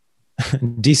peace,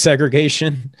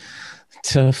 desegregation,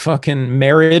 to fucking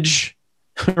marriage,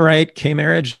 right? Gay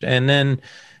marriage, and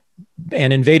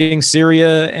invading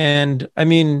Syria, and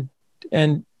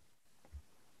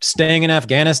staying in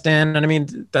Afghanistan. And I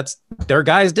mean, that's their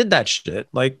guys did that shit.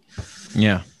 Like,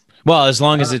 yeah. Well, as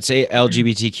long as it's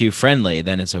LGBTQ friendly,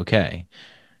 then it's okay.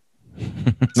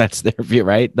 That's their view,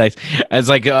 right? Like, it's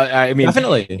like, I mean,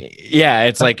 definitely. Yeah.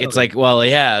 It's like, well,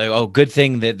 yeah. Oh, good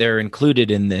thing that they're included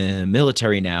in the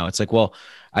military now. It's like, well,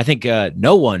 I think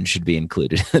no one should be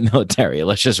included in the military.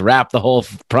 Let's just wrap the whole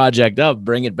project up,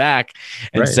 bring it back,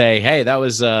 and say, "Hey, that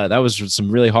was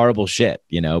some really horrible shit,"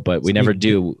 But we never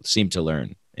do seem to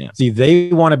learn. Yeah. See, they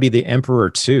want to be the emperor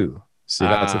too. See,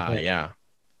 that's the thing. Yeah,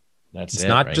 that's it's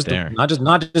not right just there. Not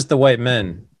just the white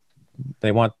men.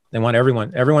 They want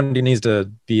everyone. Everyone needs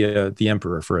to be the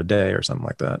emperor for a day or something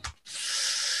like that.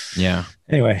 Yeah.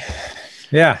 Anyway,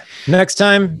 yeah. Next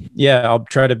time, I'll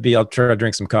try to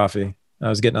drink some coffee. I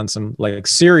was getting on some like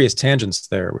serious tangents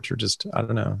there, which are just, I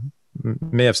don't know,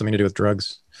 may have something to do with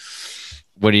drugs.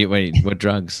 What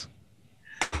drugs?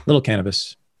 Little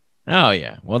cannabis. Oh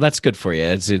yeah. Well, that's good for you.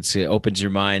 It opens your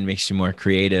mind, makes you more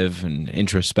creative and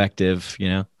introspective,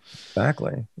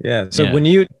 Exactly. Yeah. So when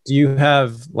do you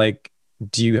have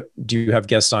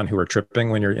guests on who are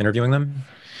tripping when you're interviewing them?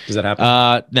 Does that happen?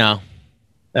 No.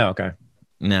 Oh, okay.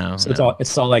 No. So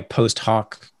it's all like post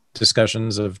hoc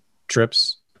discussions of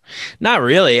trips. Not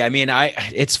really. I mean,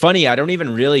 it's funny. I don't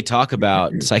even really talk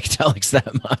about psychedelics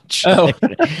that much. Oh.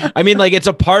 I mean, like it's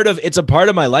a part of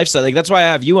my lifestyle. Like that's why I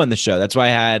have you on the show. That's why I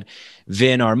had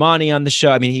Vin Armani on the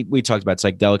show. I mean, we talked about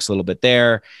psychedelics a little bit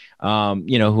there.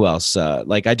 Who else?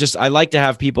 Like I like to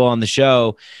have people on the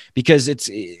show because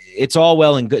it's all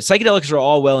well and good. Psychedelics are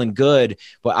all well and good,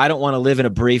 but I don't want to live in a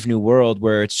brave new world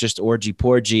where it's just orgy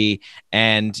porgy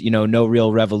and, no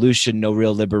real revolution, no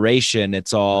real liberation.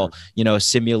 It's all,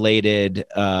 simulated,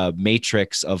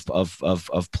 matrix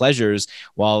of pleasures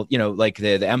while, like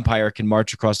the empire can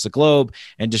march across the globe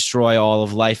and destroy all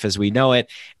of life as we know it.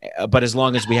 But as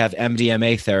long as we have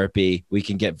MDMA therapy, we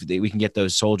can get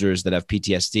those soldiers that have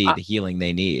PTSD the healing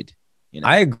they need.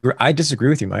 I agree. I disagree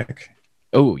with you, Mike.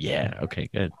 Oh yeah. Okay,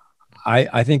 good.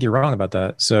 I think you're wrong about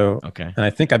that. So, okay. And I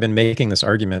think I've been making this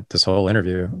argument this whole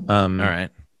interview. All right.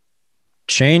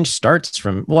 Change starts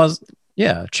from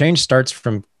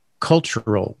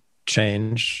cultural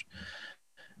change.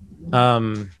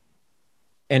 And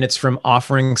it's from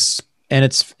offerings, and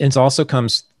it's also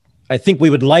comes, I think we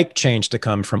would like change to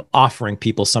come from offering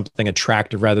people something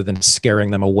attractive rather than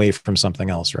scaring them away from something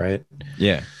else, right?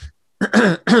 Yeah.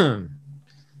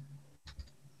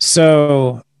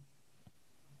 So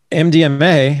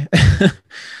MDMA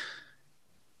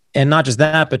and not just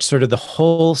that, but sort of the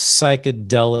whole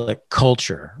psychedelic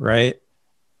culture, right?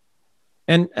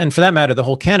 And for that matter, the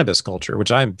whole cannabis culture,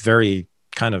 which I'm very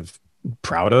kind of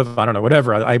proud of. I don't know,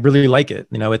 whatever. I really like it.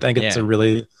 I think it's a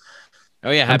really...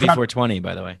 Oh yeah. Happy 420,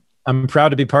 by the way. I'm proud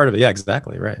to be part of it. Yeah,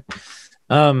 exactly. Right.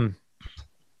 I'm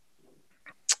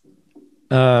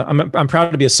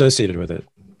proud to be associated with it.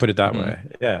 Put it that way.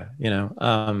 Yeah.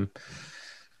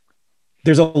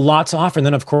 There's a lot to offer. And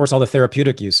then of course, all the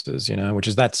therapeutic uses,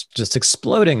 that's just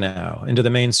exploding now into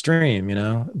the mainstream,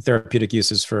 therapeutic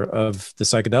uses of the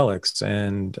psychedelics.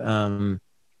 And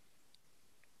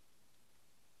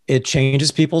it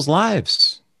changes people's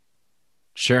lives.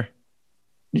 Sure.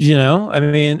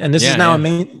 And this is now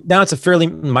now it's a fairly,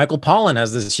 Michael Pollan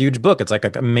has this huge book. It's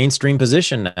like a mainstream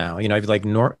position now, like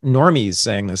normies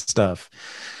saying this stuff.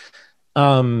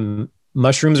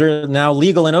 Mushrooms are now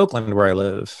legal in Oakland where I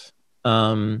live.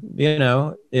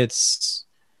 It's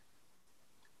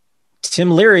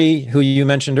Tim Leary, who you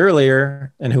mentioned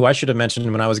earlier and who I should have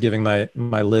mentioned when I was giving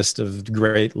my list of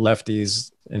great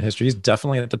lefties in history. He's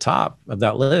definitely at the top of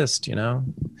that list,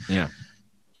 Yeah.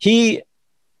 He,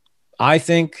 I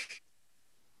think,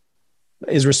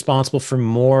 is responsible for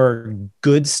more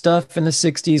good stuff in the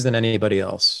 60s than anybody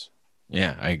else.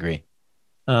 Yeah, I agree.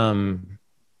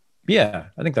 Yeah,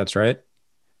 I think that's right.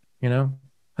 I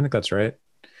think that's right.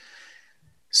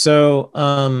 So,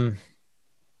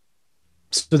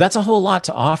 so that's a whole lot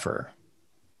to offer.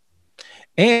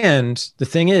 And the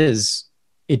thing is,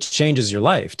 it changes your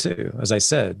life too. As I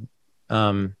said,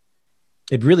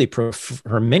 it really,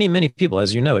 for many, many people,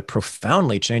 as you know, it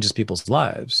profoundly changes people's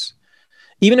lives,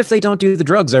 even if they don't do the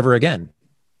drugs ever again.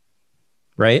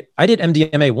 Right? I did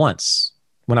MDMA once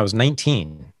when I was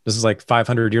 19. This is like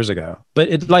 500 years ago. But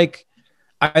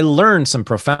I learned some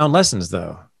profound lessons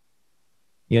though,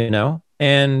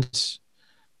 and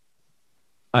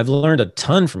I've learned a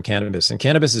ton from cannabis, and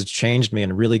cannabis has changed me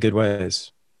in really good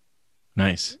ways.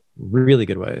 Nice. Really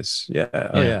good ways. Yeah.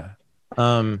 Oh yeah.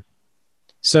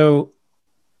 So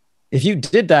if you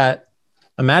did that,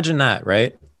 imagine that,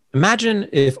 right? Imagine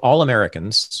if all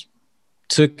Americans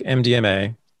took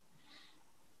MDMA,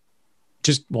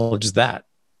 just that.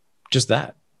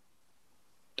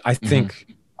 I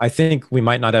think we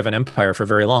might not have an empire for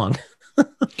very long.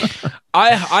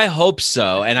 I hope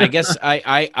so. And I guess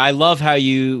I love how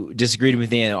you disagreed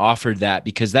with me and offered that,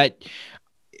 because that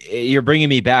you're bringing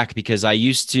me back, because I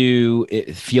used to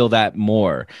feel that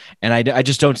more, and I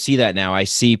just don't see that now. I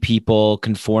see people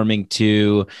conforming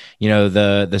to,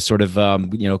 the sort of,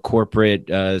 corporate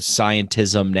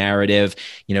scientism narrative,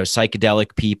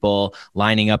 psychedelic people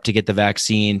lining up to get the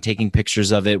vaccine, taking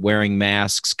pictures of it, wearing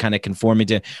masks, kind of conforming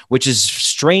to, which is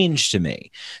strange to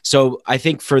me. So I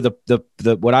think for the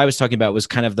what I was talking about was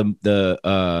kind of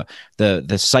the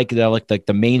psychedelic, like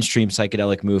the mainstream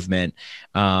psychedelic movement.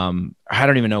 I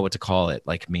don't even know what to call it,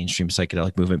 like mainstream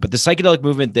psychedelic movement, but the psychedelic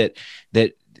movement that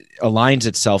aligns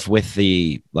itself with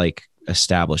the like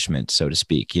establishment, so to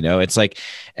speak. It's like,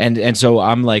 and so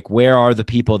I'm like, where are the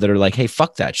people that are like, hey,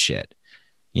 fuck that shit,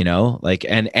 like,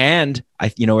 and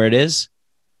I, where it is?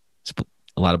 It's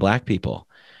a lot of black people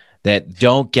that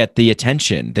don't get the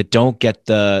attention, that don't get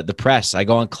the press. I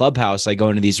go on Clubhouse, I go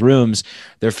into these rooms,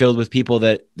 they're filled with people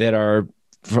that are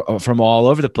from all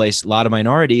over the place, a lot of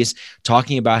minorities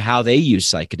talking about how they use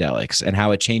psychedelics and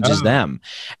how it changes them.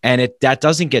 And that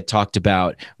doesn't get talked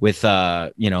about with,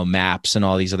 MAPS and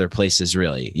all these other places,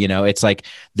 really. It's like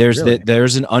there's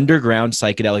an underground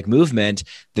psychedelic movement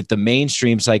that the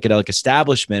mainstream psychedelic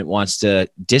establishment wants to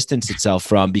distance itself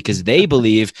from, because they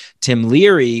believe Tim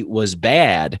Leary was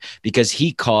bad because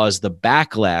he caused the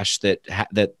backlash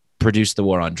that produced the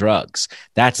war on drugs.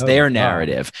 That's their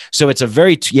narrative. Wow. So it's a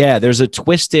very, there's a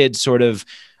twisted sort of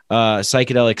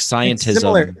psychedelic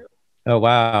scientism. Oh,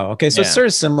 wow. Okay. So it's sort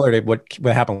of similar to what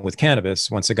happened with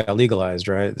cannabis once it got legalized,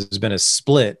 right? There's been a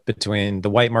split between the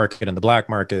white market and the black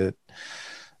market.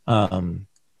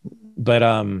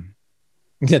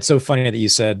 It's so funny that you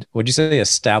said, what'd you say?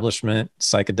 Establishment,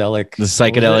 psychedelic. The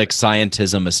psychedelic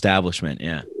scientism establishment.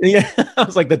 Yeah. Yeah. I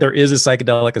was like, that there is a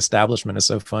psychedelic establishment is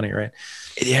so funny, right?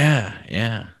 Yeah.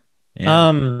 I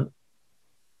don't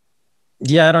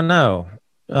know.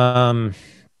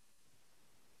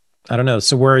 I don't know.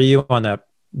 So where are you on that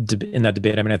in that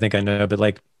debate? I mean, I think I know, but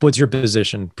like, what's your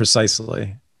position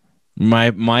precisely?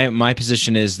 My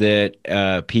position is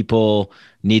that people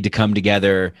need to come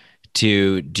together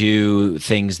to do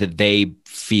things that they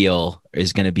feel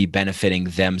is going to be benefiting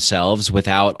themselves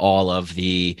without all of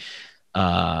the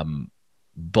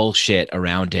bullshit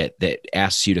around it that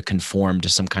asks you to conform to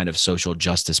some kind of social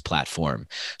justice platform.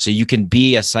 So you can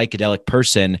be a psychedelic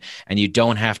person and you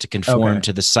don't have to conform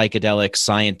to the psychedelic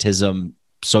scientism,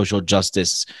 social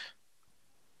justice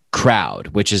crowd,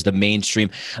 which is the mainstream.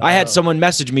 I had someone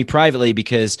message me privately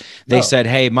because they said,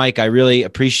 "Hey, Mike, I really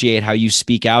appreciate how you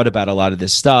speak out about a lot of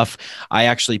this stuff. I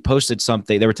actually posted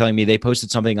something." They were telling me they posted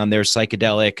something on their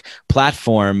psychedelic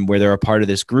platform where they're a part of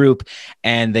this group,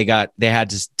 and they had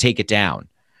to take it down.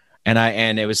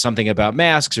 And it was something about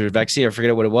masks or vaccine, I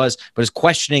forget what it was, but it's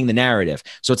questioning the narrative.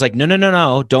 So it's like,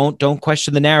 no, don't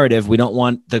question the narrative. We don't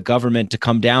want the government to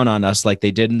come down on us like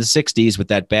they did in the 60s with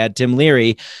that bad Tim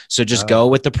Leary. So just go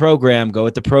with the program,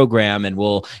 and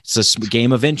it's a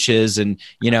game of inches. And,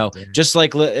 just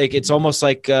like it's almost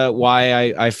like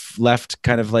why I left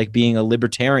kind of like being a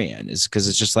libertarian is because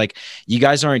it's just like, you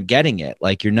guys aren't getting it.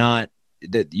 Like you're not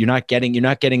getting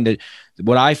the,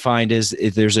 what I find is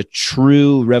there's a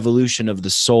true revolution of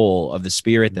the soul, of the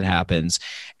spirit that happens,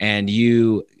 and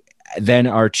you then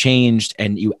are changed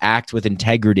and you act with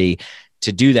integrity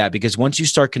to do that. Because once you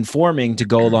start conforming to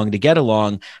go along to get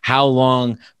along, how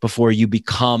long before you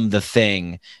become the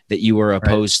thing that you were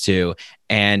opposed to?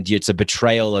 And it's a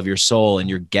betrayal of your soul and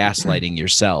you're gaslighting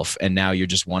yourself. And now you're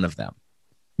just one of them.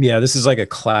 Yeah, this is like a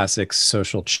classic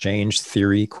social change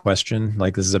theory question.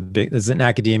 Like this is in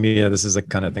academia. This is the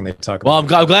kind of thing they talk about. Well,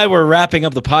 I'm glad we're wrapping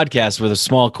up the podcast with a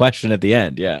small question at the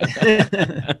end. Yeah.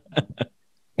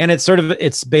 And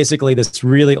it's basically this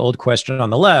really old question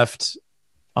on the left,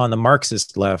 on the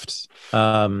Marxist left,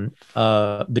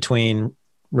 between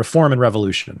reform and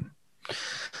revolution.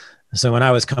 So when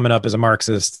I was coming up as a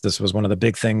Marxist, this was one of the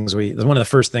big things one of the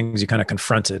first things you kind of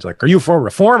confronted, like, are you for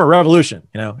reform or revolution?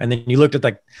 And then you looked at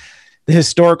like the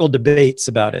historical debates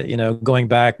about it, going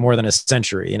back more than a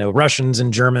century, Russians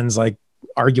and Germans, like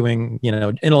arguing,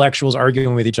 intellectuals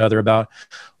arguing with each other about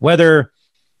whether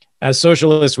as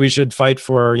socialists, we should fight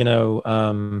for,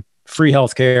 free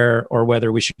healthcare or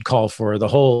whether we should call for the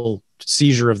whole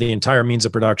seizure of the entire means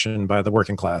of production by the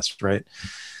working class, right?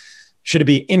 Should it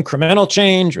be incremental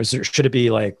change or should it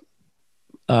be like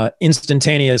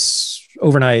instantaneous,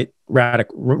 overnight,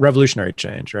 radical, revolutionary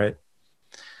change, right?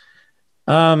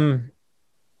 And,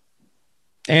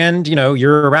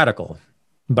 you're a radical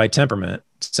by temperament,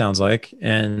 sounds like,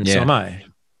 and so am I.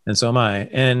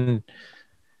 And,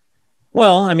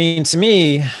 well, I mean, to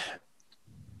me,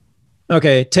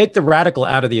 okay, take the radical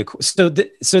out of the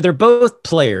equation. So they're both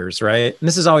players, right? And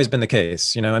this has always been the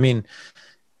case, I mean,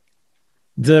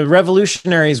 the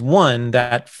revolutionaries won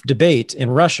that debate in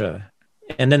Russia,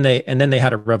 and then they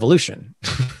had a revolution.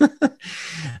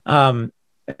 And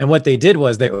what they did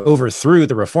was they overthrew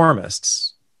the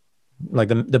reformists. Like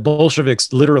the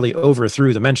Bolsheviks literally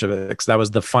overthrew the Mensheviks. That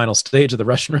was the final stage of the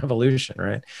Russian Revolution,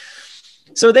 right?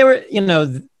 So they were,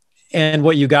 and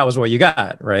what you got was what you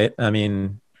got, right? I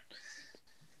mean,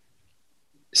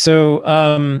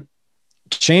 so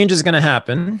change is going to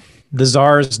happen. The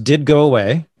czars did go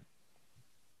away.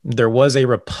 There was a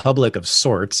republic of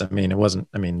sorts. I mean, it wasn't,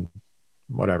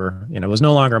 whatever, it was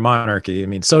no longer a monarchy. I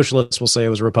mean, socialists will say it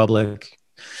was a republic.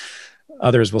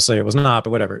 Others will say it was not, but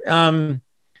whatever.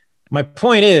 My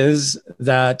point is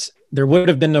that there would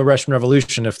have been no Russian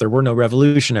Revolution if there were no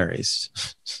revolutionaries,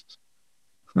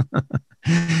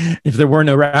 if there were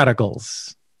no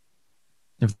radicals,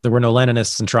 if there were no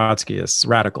Leninists and Trotskyists,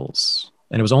 radicals.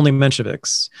 and it was only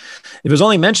Mensheviks. If it was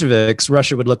only Mensheviks,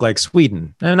 Russia would look like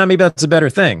Sweden. And maybe that's a better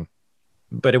thing,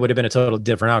 but it would have been a totally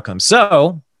different outcome.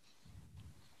 So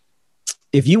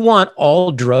if you want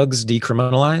all drugs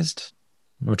decriminalized,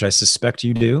 which I suspect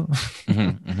you do,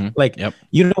 like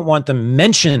you don't want them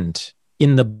mentioned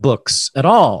in the books at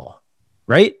all,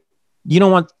 right? You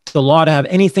don't want the law to have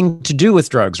anything to do with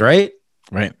drugs, right?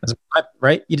 Right.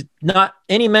 Right. Not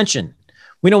any mention.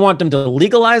 We don't want them to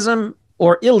legalize them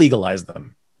or illegalize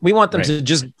them. We want them to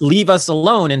just leave us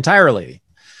alone entirely.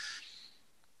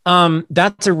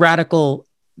 That's a radical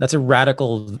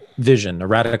vision, a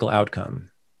radical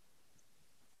outcome.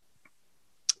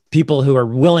 People who are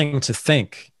willing to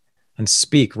think and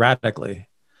speak radically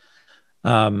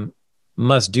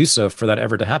must do so for that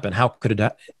ever to happen. How could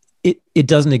it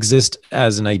doesn't exist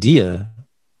as an idea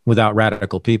without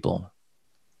radical people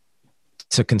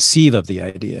to conceive of the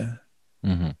idea.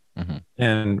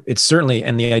 And it's certainly,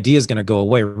 and the idea is going to go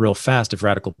away real fast if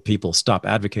radical people stop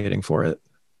advocating for it.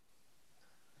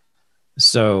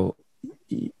 So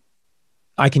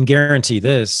I can guarantee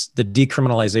this, the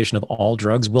decriminalization of all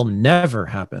drugs will never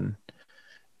happen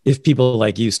if people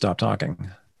like you stop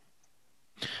talking.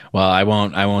 Well, I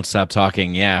won't stop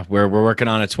talking. Yeah, we're working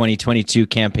on a 2022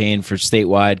 campaign for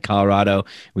statewide Colorado.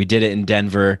 We did it in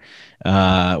Denver,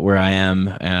 where I am,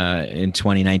 in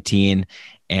 2019,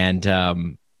 and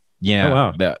yeah.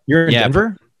 Oh, wow. You're in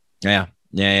Denver? Yeah.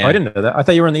 Oh, I didn't know that. I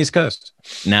thought you were on the East Coast.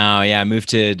 No, yeah, I moved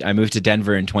to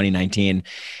Denver in 2019.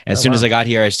 As soon as I got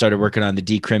here, I started working on the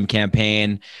Decrim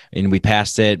campaign, and we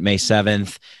passed it May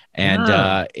 7th. And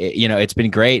it's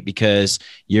been great because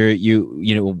people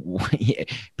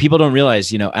don't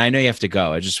realize, I know you have to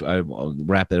go. I'll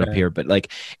wrap it up here, but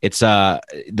like it's the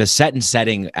set and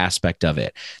setting aspect of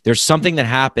it. There's something that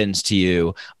happens to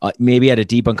you, maybe at a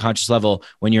deep unconscious level,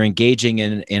 when you're engaging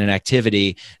in an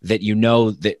activity that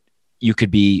that you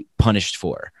could be punished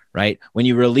for. Right? When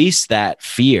you release that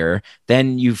fear,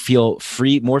 then you feel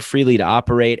more freely to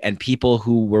operate, and people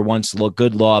who were once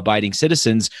good law-abiding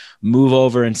citizens move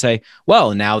over and say,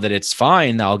 well, now that it's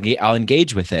fine, I'll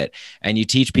engage with it. And you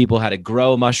teach people how to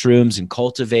grow mushrooms and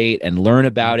cultivate and learn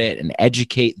about it and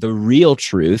educate the real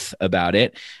truth about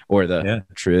it, or the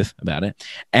truth about it.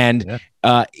 And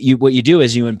what you do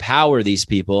is you empower these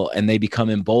people, and they become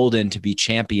emboldened to be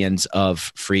champions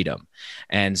of freedom.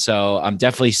 And so I'm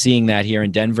definitely seeing that here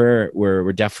in Denver.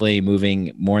 We're definitely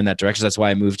moving more in that direction. That's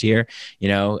why I moved here,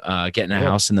 getting a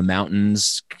house in the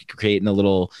mountains, creating a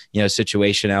little,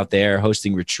 situation out there,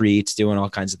 hosting retreats, doing all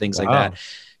kinds of things like that.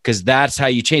 Because that's how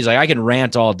you change. Like, I can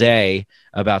rant all day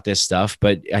about this stuff,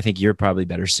 but I think you're probably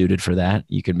better suited for that.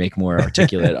 You can make more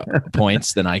articulate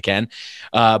points than I can.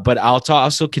 But I'll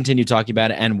also continue talking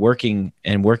about it and working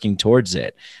towards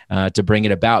it to bring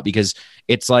it about, because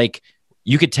it's like,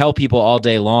 you could tell people all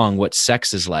day long what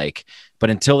sex is like,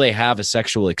 but until they have a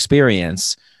sexual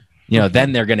experience,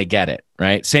 then they're going to get it.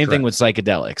 Right. Same thing with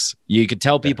psychedelics. You could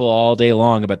tell people all day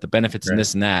long about the benefits and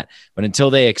this and that, but until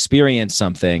they experience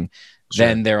something,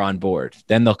 then they're on board.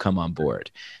 Then they'll come on board.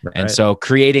 And so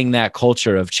creating that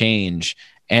culture of change,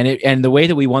 and the way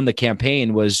that we won the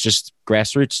campaign was just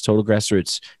grassroots, total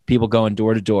grassroots, people going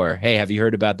door to door. Hey, have you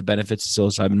heard about the benefits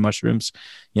of psilocybin mushrooms?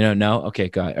 No. Okay.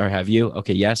 Got it. Or have you?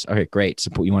 Okay. Yes. Okay, great.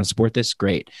 You want to support this?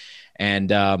 Great. And,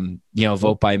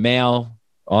 vote by mail,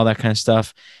 all that kind of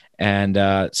stuff. And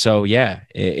I think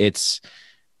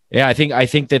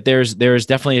that there's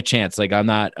definitely a chance. Like, I'm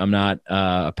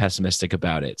not pessimistic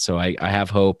about it. So I have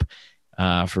hope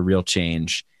for real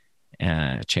change.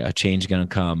 A change going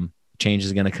to come. Change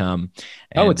is going to come.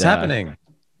 And, it's happening.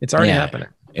 It's already happening.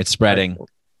 It's spreading.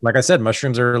 Like I said,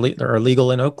 mushrooms are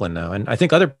legal in Oakland now, and I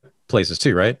think other places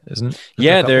too, right?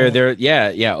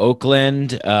 They're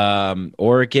Oakland,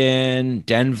 Oregon,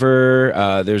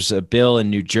 Denver. There's a bill in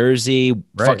New Jersey,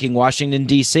 fucking Washington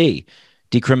D.C.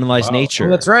 Decriminalize nature. Oh,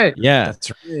 that's right. Yeah,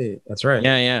 that's right.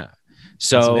 Yeah.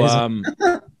 So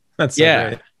that's so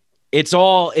great.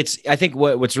 I think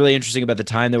what's really interesting about the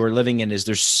time that we're living in is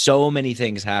there's so many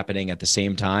things happening at the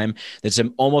same time that's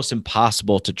almost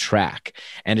impossible to track.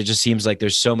 And it just seems like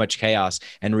there's so much chaos,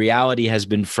 and reality has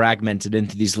been fragmented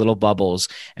into these little bubbles,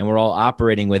 and we're all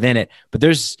operating within it. But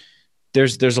there's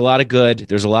a lot of good,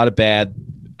 there's a lot of bad,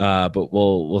 but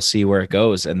we'll see where it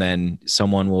goes. And then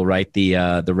someone will write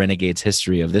the Renegades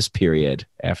history of this period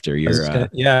after your, just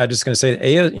going to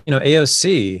say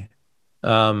AOC,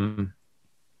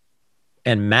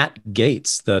 and Matt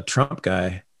Gaetz, the Trump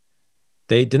guy,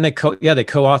 they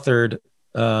co-authored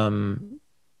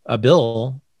a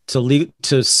bill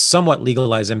to somewhat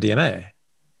legalize MDMA. Do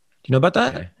you know about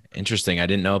that? Interesting. I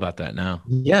didn't know about that. No.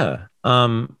 Yeah. I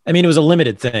mean, it was a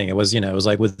limited thing. It was, it was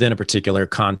like within a particular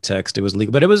context, it was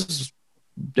legal, but it was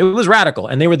radical.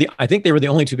 And I think they were the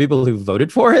only two people who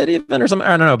voted for it even or something.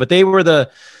 I don't know, but they were the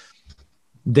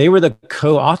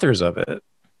co-authors of it,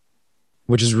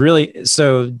 which is really,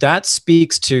 so that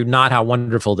speaks to not how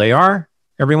wonderful they are,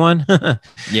 everyone.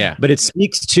 Yeah. But it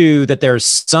speaks to that there's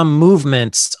some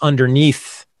movements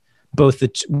underneath both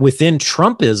within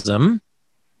Trumpism,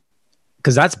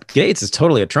 because Gates is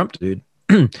totally a Trump dude,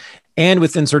 and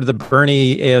within sort of the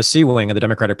Bernie AOC wing of the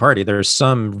Democratic Party, there's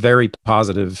some very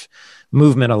positive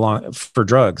movement for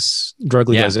drug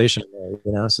legalization.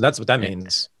 Yeah. So that's what that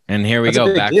means. And here we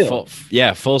go back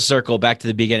full circle back to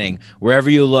the beginning. Wherever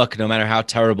you look, no matter how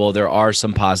terrible, there are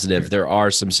some positive, there are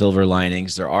some silver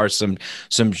linings, there are some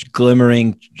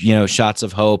glimmering, shots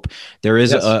of hope. There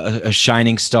is a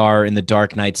shining star in the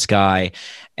dark night sky.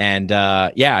 And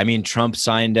Trump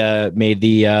made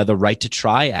the Right to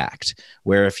Try Act,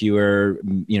 where if you were,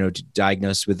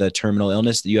 diagnosed with a terminal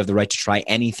illness, you have the right to try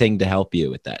anything to help you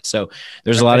with that. So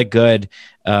there's a lot of good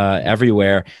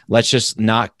everywhere. Let's just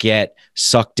not get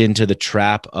sucked into the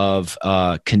trap of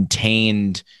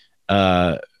contained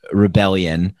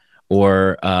rebellion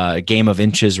or a game of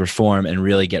inches reform and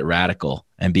really get radical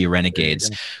and be renegades.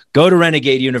 Go to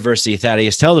Renegade University,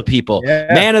 Thaddeus. Tell the people,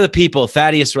 man of the people,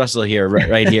 Thaddeus Russell here,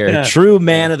 right here, true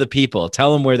man of the people.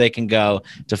 Tell them where they can go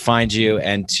to find you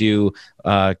and to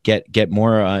get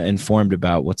more informed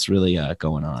about what's really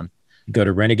going on. Go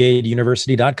to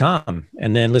renegadeuniversity.com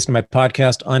and then listen to my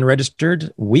podcast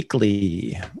Unregistered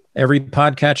weekly, every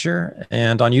podcatcher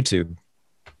and on YouTube.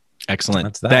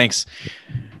 Excellent. Thanks.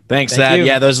 Thanks, Thad.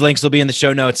 Yeah, those links will be in the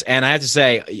show notes. And I have to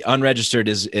say, Unregistered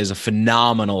is a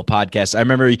phenomenal podcast. I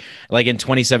remember, like in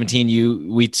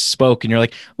 2017, we spoke, and you're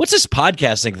like, "What's this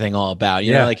podcasting thing all about?"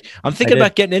 Like I'm thinking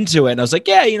about getting into it, and I was like,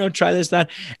 "Yeah, try this, that."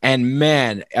 And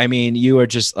man, I mean, you are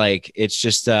just like, it's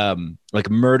just like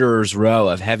Murderer's Row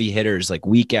of heavy hitters, like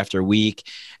week after week,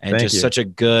 and such a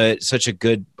good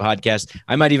podcast.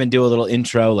 I might even do a little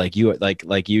intro like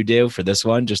you do for this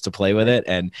one, just to play with it,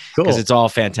 and because it's all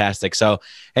fantastic. So,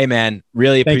 hey man,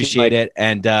 really appreciate it,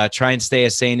 and try and stay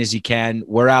as sane as you can.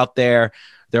 We're out there.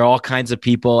 There are all kinds of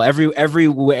people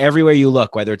everywhere you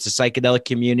look, whether it's a psychedelic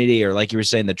community or, like you were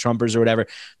saying, the Trumpers or whatever.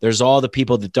 There's all the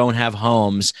people that don't have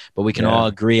homes, but we can all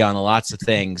agree on lots of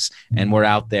things. And we're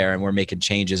out there and we're making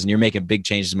changes. And you're making big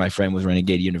changes, my friend, with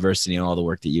Renegade University and all the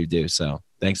work that you do. So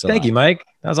thanks a lot. Thank you, Mike.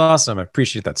 That was awesome. I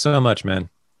appreciate that so much, man.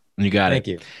 You got it. Thank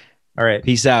you. All right.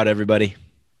 Peace out, everybody.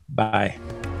 Bye.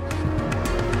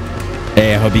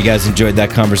 Hey, I hope you guys enjoyed that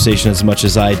conversation as much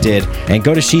as I did. And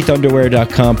go to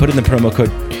sheathunderwear.com, put in the promo code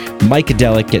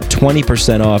Micadelic, get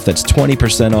 20% off. That's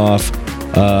 20% off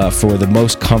for the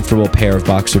most comfortable pair of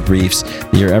boxer briefs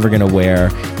that you're ever going to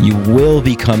wear. You will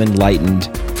become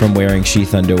enlightened from wearing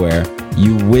sheath underwear.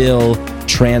 You will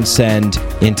transcend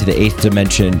into the 8th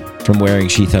dimension from wearing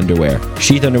sheath underwear.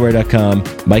 Sheathunderwear.com,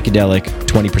 Micadelic,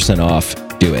 20% off.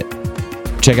 Do it.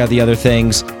 Check out the other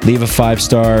things. Leave a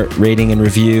 5-star rating and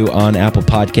review on Apple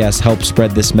Podcasts. Help spread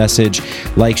this message.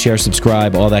 Like, share,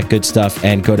 subscribe, all that good stuff.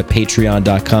 And go to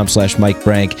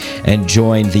patreon.com/MikeBrank and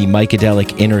join the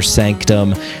Micadelic Inner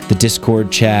Sanctum, the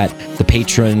Discord chat, the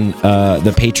Patreon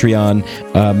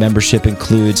membership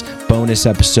includes bonus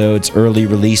episodes, early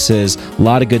releases, a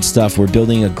lot of good stuff. We're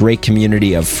building a great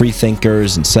community of free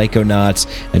thinkers and psychonauts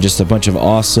and just a bunch of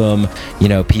awesome,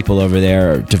 people over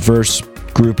there, diverse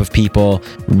group of people.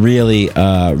 Really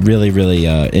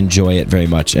enjoy it very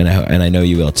much, and I know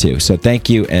you will too. So thank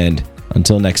you, and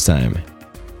until next time,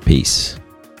 peace.